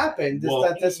really happened. Well,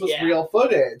 that this was yeah. real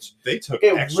footage. They took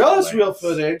It extra was real lengths.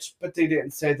 footage, but they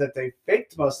didn't say that they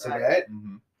faked most of Right. it.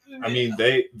 Mhm. I mean,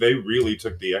 they really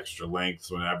took the extra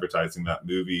lengths when advertising that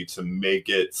movie to make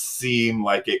it seem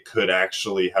like it could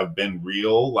actually have been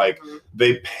real. Like Mhm.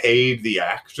 they paid the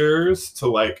actors to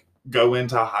like go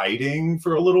into hiding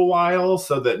for a little while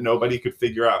so that nobody could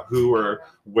figure out who or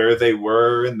where they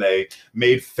were, and they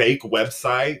made fake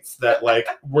websites that like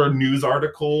were news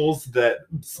articles that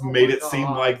Oh made my it seem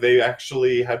God. like they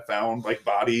actually had found like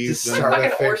bodies. Just And, start a Fucking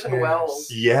fake Orson news.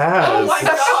 Welles. yes. Oh my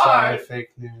Just start a God. fake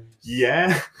news.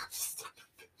 Yeah.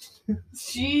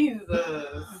 Jesus.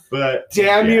 But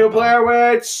Damn yeah. you, Blair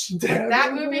Witch! Damn That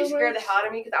you, movie Blair scared the Witch. hell out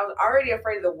of me because I was already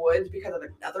afraid of the woods because of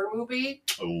another movie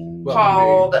Oh.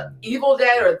 called Evil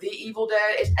Dead or The Evil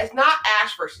Dead. It's not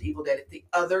Ash versus Evil Dead. It's the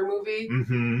other movie.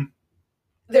 Mm-hmm.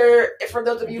 There, for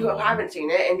those of you who haven't seen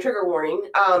it, and trigger warning,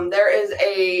 there is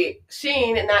a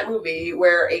scene in that movie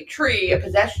where a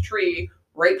possessed tree,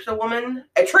 rapes a woman.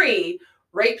 A tree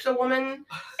rapes a woman,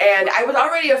 and I was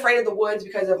already afraid of the woods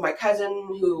because of my cousin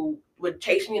who would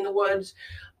chase me in the woods,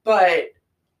 but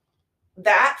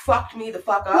that fucked me the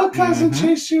fuck What up. cousin Mhm.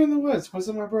 chased you in the woods? Was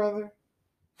it my brother?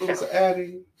 Was it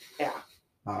Eddie? Yeah.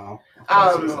 Oh.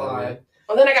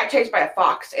 Well, then I got chased by a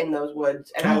fox in those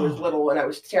woods, and I was little and I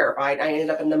was terrified. I ended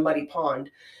up in the muddy pond.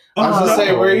 I was Oh, gonna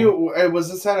say, no. were you? Was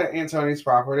this at Antoni's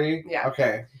property? Yeah.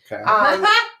 Okay. Okay.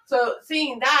 So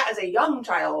seeing that as a young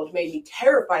child made me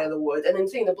terrified of the woods, and then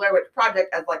seeing the Blair Witch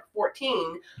Project as like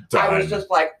 14, Done. I was just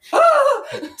like, ah!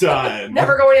 Done.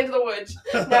 Never going into the woods.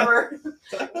 Never.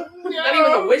 Not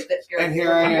even the witch that scared And me.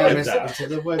 here I am, It's Mr.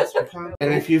 Into the Woods.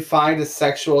 And if you find a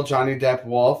sexual Johnny Depp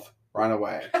wolf, run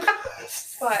away.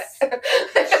 But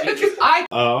I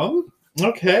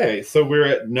Okay, so we're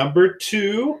at number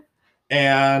 2,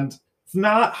 and it's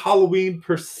not Halloween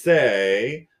per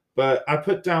se, but I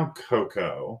put down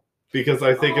Coco because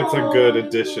I think it's a good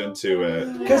addition to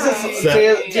it. Because it's Nice. Day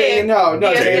of the Day of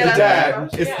the Dead.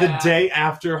 It's Yeah. the day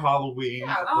after Halloween.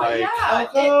 Yeah. Oh, like, yeah.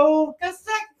 Coco. Because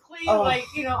technically, Oh. like,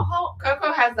 you know,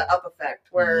 Coco has the up effect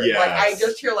where like I Yes.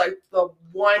 just hear like the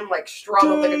one like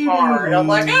strum of the guitar, and I'm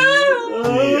like,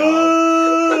 ah!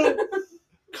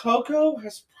 Coco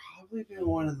has probably been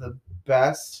one of the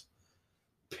best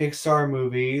Pixar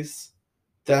movies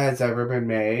that has ever been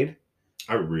made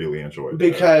I really enjoyed it.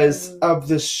 because of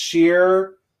the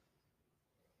sheer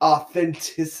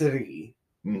authenticity.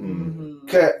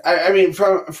 Mhm. I mean,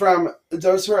 from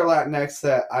those who are Latinx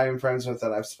that I am friends with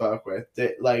that I've spoke with,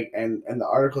 that like and the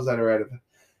articles that I read of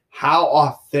how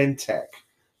authentic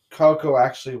Coco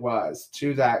actually was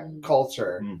to that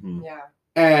culture, Mhm. Yeah.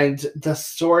 and the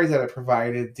story that it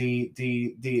provided,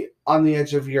 the on the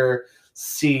edge of your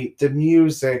seat, the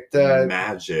music, the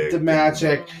magic.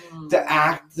 magic,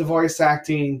 the voice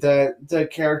acting, the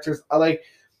characters, like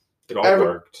It all every-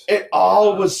 worked. it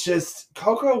all was just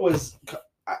Coco was.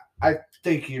 I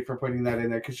thank you for putting that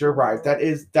in there because you're right. That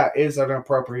is an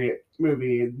appropriate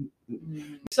movie in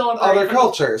Celebrate other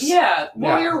cultures. Yeah.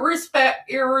 Well, Yeah. you're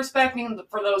respecting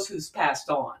for those who's passed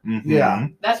on. Mhm. Yeah.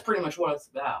 That's pretty much what it's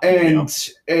about. And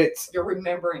it's You're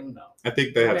remembering them. I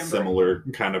think they have Remember. similar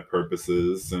kind of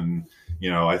purposes, and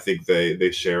I think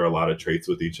they share a lot of traits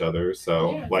with each other.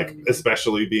 So Yeah. like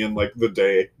especially being like the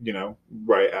day,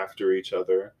 right after each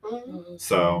other. Mhm.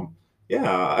 So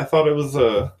yeah, I thought it was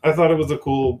a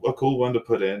cool one to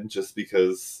put in just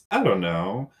because I don't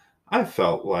know. I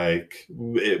felt like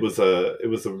it was a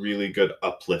really good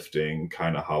uplifting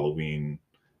kind of Halloween,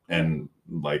 and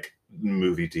like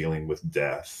movie dealing with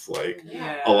death. Like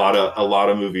Yeah. a lot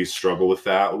of movies struggle with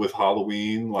that with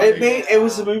Halloween. Like It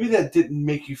was a movie that didn't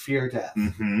make you fear death.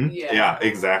 Yeah,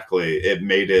 exactly. It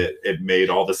made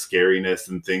all the scariness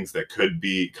and things that could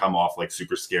come off like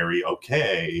super scary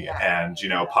okay, and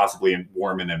possibly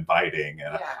warm and inviting.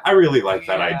 And I really like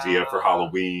that idea for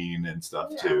Halloween and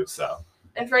stuff too. So.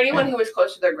 And for anyone who was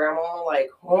close to their grandma, like,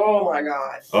 oh my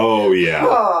god. Oh yeah.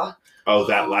 Oh, Oh,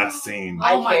 that last scene.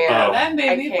 Oh my god, Oh. that made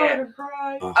I me can't. fucking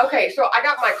cry. Okay, so I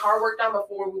got my car worked on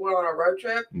before we went on a road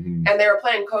trip, Mhm. and they were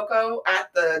playing Coco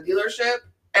at the dealership,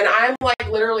 and I'm like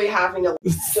literally having to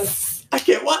just I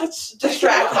can't watch.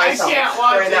 distract I myself can't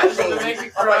watch during that it. It's scene. gonna make me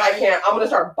I'm like, I cry. can't. I'm gonna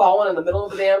start bawling in the middle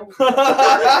of the damn.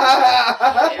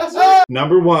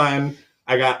 Number 1,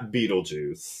 I got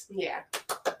Beetlejuice. Yeah.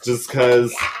 Just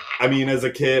because, I mean, as a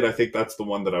kid, I think that's the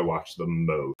one that I watched the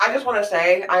most. I just want to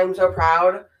say I'm so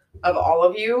proud of all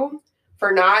of you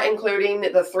for not including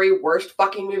the 3 worst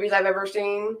fucking movies I've ever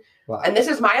seen. Wow. And this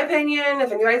is my opinion.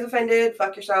 If anybody's offended,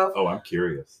 fuck yourself. Oh, I'm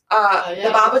curious. yeah. The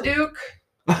Babadook.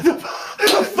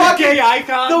 The gay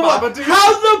icon, Babadook.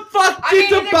 How the fuck I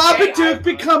did mean, the a gay Babadook icon,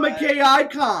 become a but- gay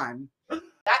icon?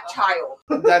 That child.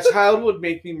 That child would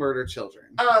make me murder children.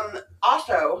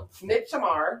 Also,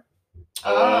 Midsommar.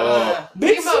 Oh.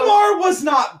 Midsommar was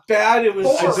not bad. It was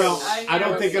I just. I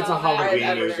don't think it's a Halloween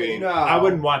I've never movie. seen it. No. I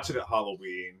wouldn't watch it at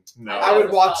Halloween. No. I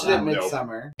would watch it at No.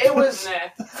 Midsummer. It was,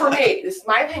 Nah. for me, this is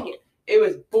my opinion, it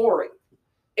was boring.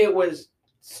 It was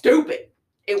stupid.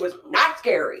 It was not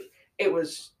scary. It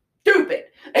was stupid.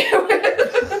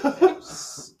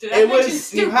 Did I It mention was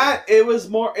stupid? it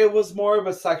was more of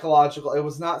a psychological. It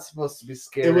was not supposed to be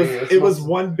scary. It was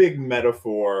one big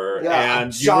metaphor, Yeah,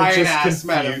 and you giant were just ass confused.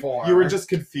 metaphor. You were just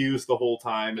confused the whole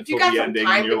time If you until got the some ending,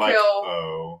 time and you're to like, kill-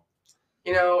 oh.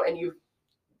 And you've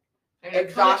And you're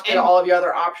exhausted clean- all of your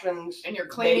other options. and you're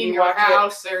maybe cleaning your watch it.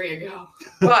 house. There you go.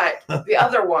 But the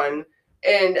other one,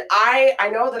 and I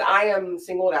know that I am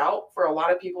singled out for a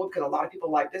lot of people because a lot of people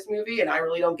like this movie, and I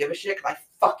really don't give a shit because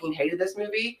I fucking hated this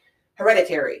movie.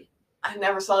 Hereditary. I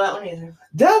never saw that one either.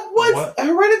 That was What?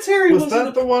 Hereditary. Was wasn't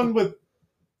that the one with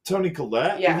Toni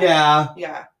Collette? Yeah. Yeah.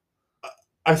 Yeah.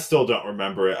 I still don't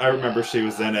remember it. I remember she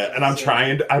was in it, and I'm Yeah.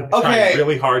 trying Okay.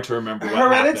 really hard to remember what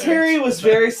Hereditary happened. was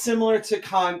very similar to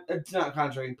not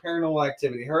Conjuring, Paranormal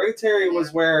Activity. Hereditary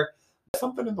was where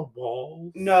Something in the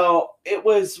walls. it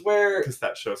was where Because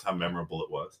that shows how memorable it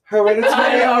was. Hereditary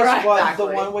I know, was right? the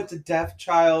Exactly. one with the deaf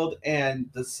child and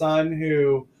the son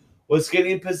who was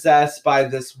getting possessed by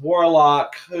this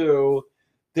warlock who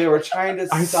they were trying to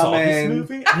I saw this summon.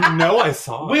 movie. I know I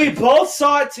saw We it. both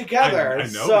saw it together. I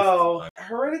know So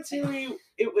Hereditary,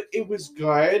 it was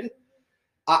good,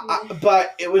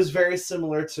 but it was very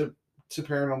similar to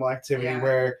Paranormal Activity, Yeah.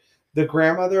 where the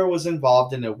grandmother was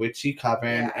involved in a witchy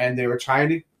coven, Yeah. and they were trying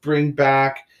to bring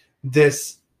back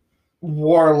this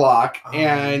warlock, Oh,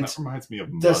 and that reminds me of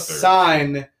the Mother.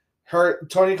 son.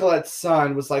 Toni Collette's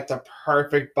son was like the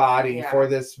perfect body Yeah. for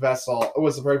this vessel. It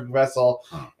was the perfect vessel,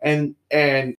 Huh. and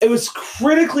it was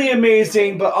critically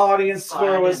amazing, but audience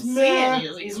score I was didn't see meh. any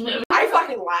of these movies. I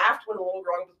fucking laughed when the little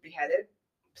girl was beheaded.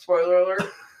 Spoiler alert.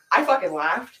 I fucking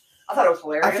laughed. I thought it was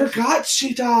hilarious. I forgot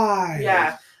she died.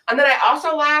 Yeah. And then I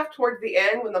also laughed towards the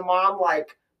end when the mom,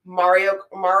 like, Mario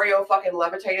fucking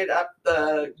levitated up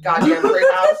the goddamn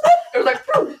treehouse. It was like,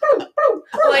 boom, boom, boom.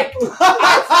 Like,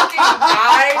 I fucking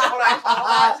died when I saw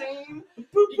that scene.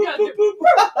 You gotta do-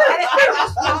 And I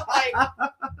just felt like,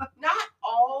 not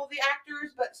all the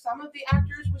actors, but some of the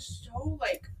actors was so,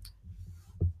 like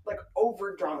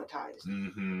over dramatized.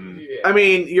 Mm-hmm. I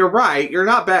mean, you're right. You're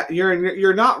not bad.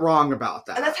 You're not wrong about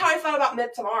that. And that's how I felt about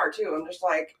Midsommar, too. I'm just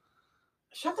like,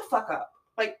 shut the fuck up.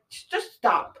 Like, just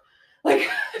stop. Like,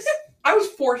 I was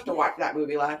forced to watch that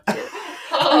movie last year.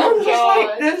 Oh, I'm just like,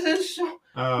 God. this is so...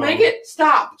 Oh, Make it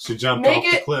stop. She jumped Make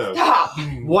off the it cliff. stop.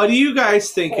 What do you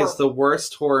guys think is Horrible. the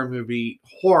worst horror movie?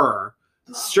 Horror,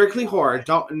 strictly horror.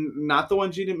 Not the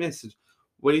ones you didn't miss.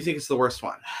 What do you think is the worst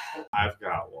one? I've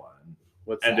got one.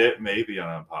 What's And that? it may be an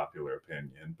unpopular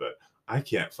opinion, but I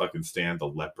can't fucking stand the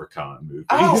Leprechaun movies.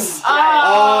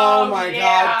 Oh my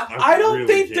yeah. god! I don't really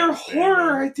think they're can't stand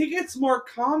horror. it. I think it's more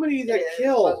comedy that It is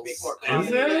kills. supposed to be more Is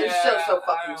comedy, it? but It's still so Yeah,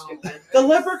 fucking I don't- stupid. The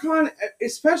Leprechaun,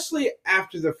 especially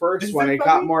after the first Is one, it it got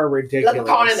funny? more ridiculous.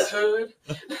 Leprechaun in the hood.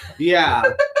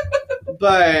 Yeah,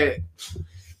 but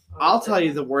I'll tell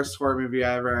you the worst horror movie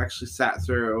I ever actually sat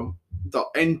through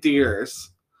in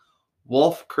theaters.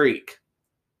 Wolf Creek.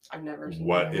 I've never seen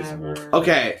What it. is Never. Wolf?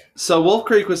 Okay, so Wolf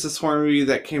Creek was this horror movie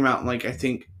that came out in, like, I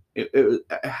think it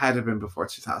had to have been before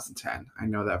 2010. I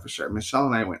know that for sure. Michelle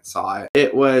and I went and saw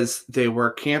it. They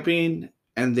were camping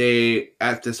and they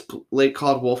at this lake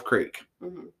called Wolf Creek,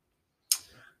 Mhm.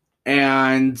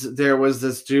 And there was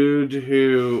this dude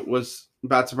who was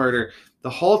about to murder. The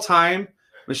whole time,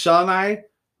 Michelle and I,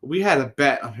 we had a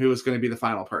bet on who was going to be the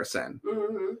final person.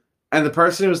 Mhm. And the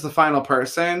person who was the final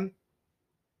person,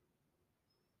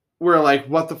 we're like,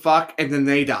 what the fuck? And then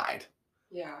they died.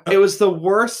 Yeah. It was the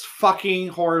worst fucking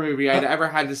horror movie I'd ever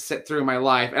had to sit through in my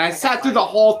life. And I sat through the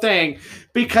whole thing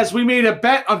because we made a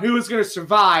bet on who was going to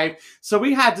survive. So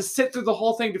we had to sit through the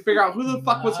whole thing to figure out who the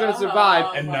fuck was going to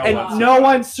survive. And No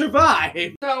one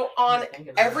survived. So on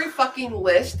every fucking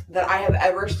list that I have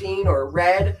ever seen or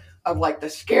read of like the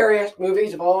scariest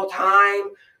movies of all time,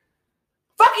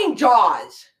 fucking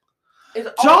Jaws is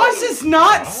Jaws always- is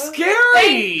not Jaws? scary.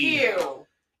 Thank you.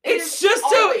 It It's is just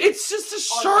always a on the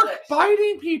shark list.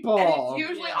 biting people. and it's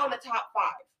usually on the top 5.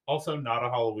 Also, not a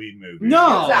Halloween movie.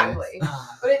 No. Exactly.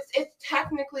 But it's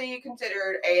technically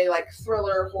considered a like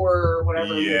thriller horror whatever.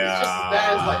 movie. Yeah. It's just-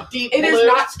 That is like deep. it is Blue.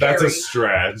 not scary. That's a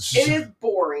stretch. It is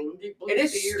boring. Deep Blue It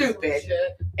is Sea or some stupid.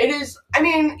 shit. It is. I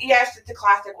mean, yes, it's a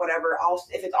classic. Whatever.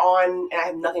 If it's on and I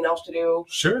have nothing else to do,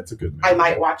 Sure, it's a good movie. I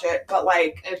might watch it. But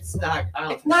like, It's not. I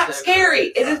don't it's not consider scary.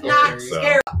 It is not So-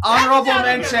 scary. Honorable That's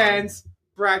another good mentions.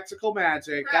 Practical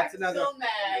magic. That's another. Practical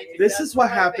magic, This that's is what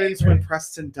my happens favorite. when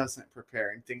Preston doesn't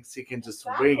prepare and thinks he can just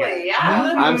wing Exactly. it.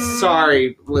 Yeah. I'm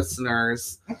sorry,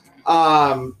 listeners.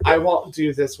 I won't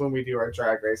do this when we do our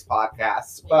Drag Race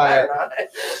podcast, but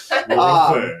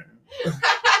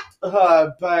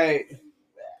but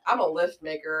I'm a list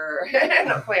maker and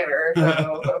a planner,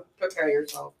 so prepare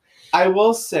yourself. I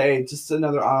will say just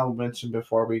another honorable mention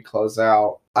before we close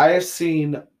out. I have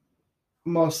seen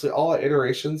mostly all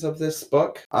iterations of this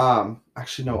book.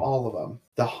 Actually, no, all of them.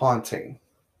 The Haunting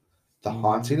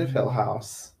of Hill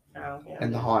House, Oh, yeah.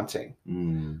 and The Haunting.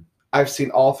 Mm. I've seen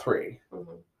all 3.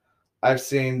 Mhm. I've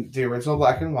seen the original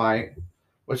black and white,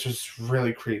 which was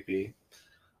really creepy.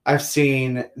 I've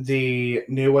seen the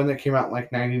new one that came out in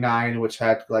like '99, which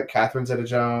had like Catherine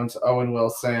Zeta-Jones, Owen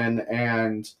Wilson,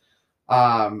 and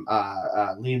Liam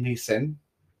Neeson.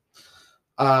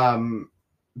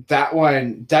 That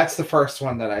one, that's the first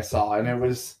one that I saw, and it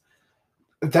was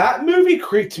that movie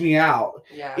creeped me out.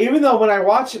 Yeah. Even though when I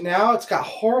watch it now, it's got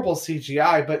horrible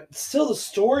CGI, but still the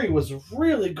story was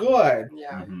really good.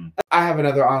 Yeah. Mhm. I have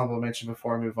another honorable mention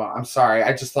before I move on. I'm sorry,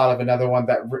 I just thought of another one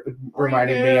that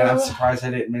reminded me, and I'm surprised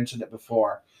I didn't mention it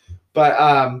before.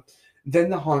 But then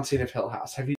The Haunting of Hill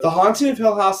House. The Haunting of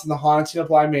Hill House and The Haunting of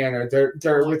Bly Manor?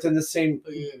 They're within the same.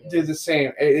 They're the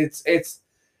same. It's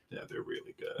Yeah, they're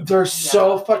really good. they're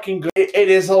so fucking good. It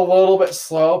is a little bit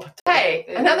slow. But Hey,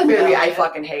 another movie I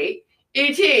fucking hate.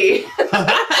 E.T.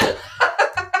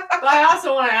 But I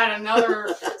also want to add another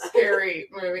scary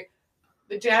movie.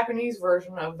 The Japanese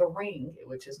version of The Ring,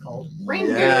 which is called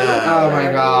Ringu. Yeah. Oh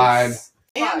my god.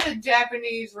 And the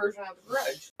Japanese version of The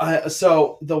Grudge.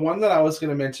 So the one that I was going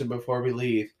to mention before we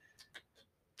leave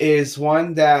is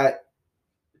one that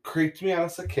creeped me out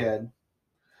as a kid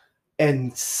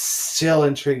and still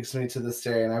intrigues me to this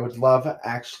day. And I would love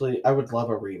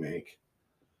a remake.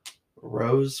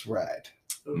 Rose Red.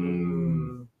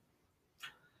 Mm.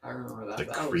 I remember that. The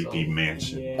That was creepy old.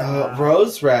 mansion. Yeah.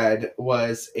 Rose Red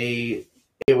was a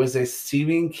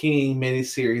Stephen King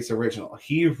miniseries original.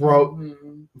 He wrote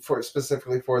Mhm.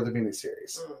 specifically for the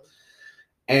miniseries. Mm.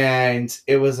 And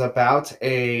it was about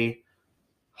it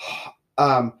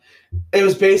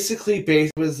was basically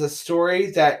it was a story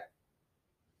that,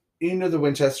 you know, the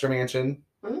Winchester Mansion.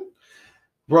 Mhm.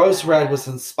 Rose Red was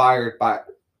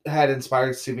had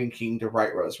inspired Stephen King to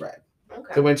write Rose Red.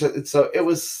 Okay. The Winchester, so it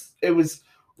was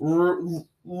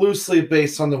loosely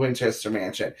based on the Winchester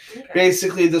Mansion. Okay.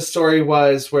 Basically, the story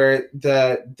was where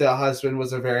the husband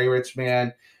was a very rich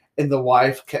man, and the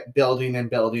wife kept building and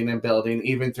building and building.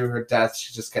 Even through her death,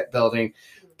 she just kept building.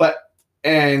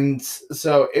 And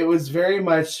so it was very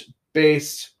much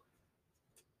based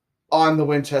on the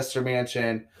Winchester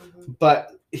Mansion, Mhm.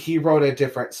 but he wrote a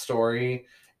different story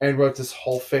and wrote this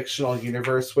whole fictional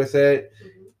universe with it. Mhm.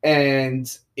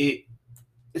 And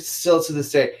it's still to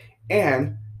this day,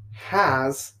 and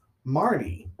has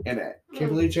Marnie in it.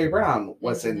 Kimberly J. Brown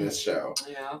was in this show,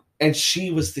 Yeah. and she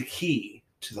was the key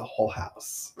to the whole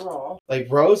house. Aw. Like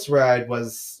Rose Red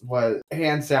was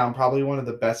hands down probably one of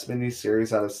the best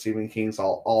miniseries out of Stephen King's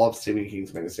all of Stephen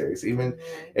King's miniseries. Even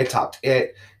it topped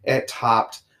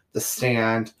The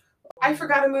Stand. I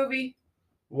forgot a movie.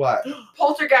 What?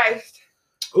 Poltergeist.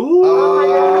 Ooh.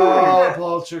 Oh,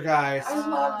 Poltergeist. I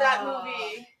love that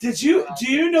movie. Do you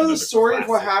know the Another story of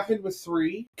what classic. happened with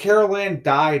 3? Carol Ann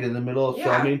died in the middle of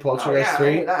filming Poltergeist 3.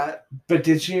 I knew that. But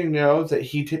did you know that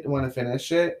he didn't want to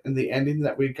finish it, and the ending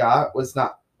that we got was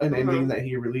not an ending that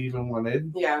he really even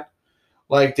wanted? Yeah.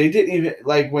 Like they didn't even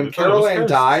like when I thought it Carol was Ann cursed.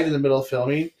 died in the middle of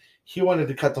filming. He wanted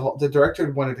to cut the director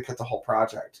wanted to cut the whole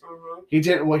project. Mhm. He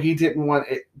didn't want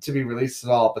it to be released at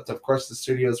all. But of course, the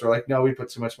studios were like, "No, we put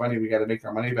too much money. We got to make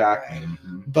our money back." Right.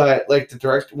 But like the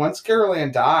director, once Carol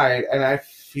Ann died, and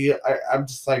I'm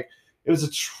just like, it was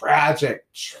a tragic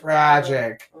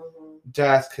Mhm.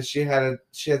 death because she had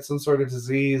some sort of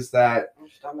disease that Her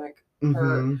stomach,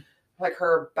 Mhm. like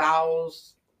her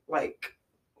bowels, like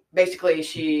basically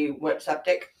she went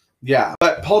septic. Yeah,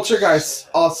 but Poltergeist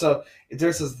also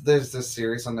there's this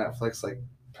series on Netflix like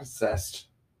possessed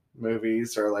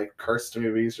movies or like cursed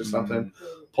movies or something.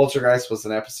 Poltergeist was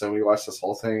an episode. We watched this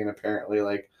whole thing, and apparently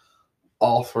like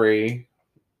all three,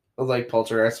 like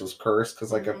Poltergeist was cursed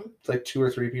because like like 2 or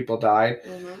 3 people died,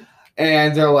 Mhm.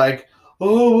 and they're like,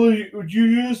 "Oh, well, you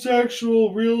used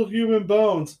actual real human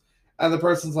bones," and the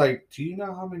person's like, "Do you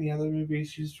know how many other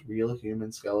movies used real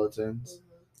human skeletons?"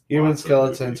 Human Lots of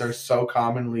skeletons movies. are so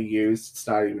commonly used, it's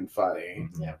not even funny.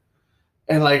 Yeah.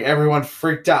 And like everyone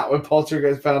freaked out when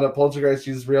Poltergeist found out Poltergeist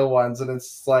used real ones, and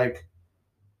it's like,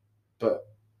 but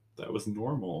That was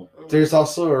normal. there's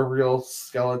also a real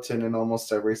skeleton in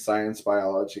almost every science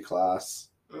biology class.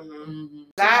 Mhm.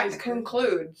 That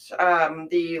concludes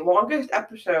the longest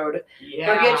episode.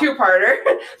 Yeah. It'll be a two-parter.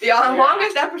 The Yeah.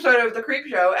 longest episode of the Creep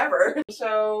Show ever.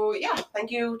 So yeah, thank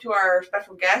you to our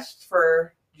special guests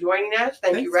for joining us.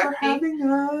 Thank you, Thanks for Rexy. having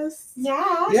us.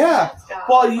 Yeah. Yeah. Yeah.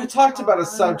 Well, you talked about a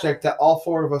subject that all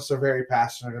 4 of us are very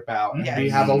passionate about, and we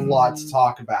Yes. have a lot to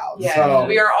talk about. Yes, So,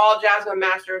 we are all Jasmine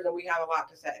masters, and we have a lot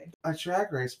to say. a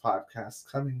Drag Race podcast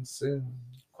coming soon.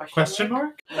 Question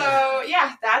mark? So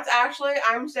yeah, that's Ashley.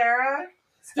 I'm Sarah.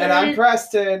 And I'm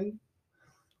Preston.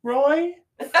 Roy?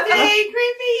 Stay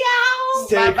creepy, y'all.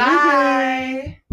 Stay Bye-bye. creepy.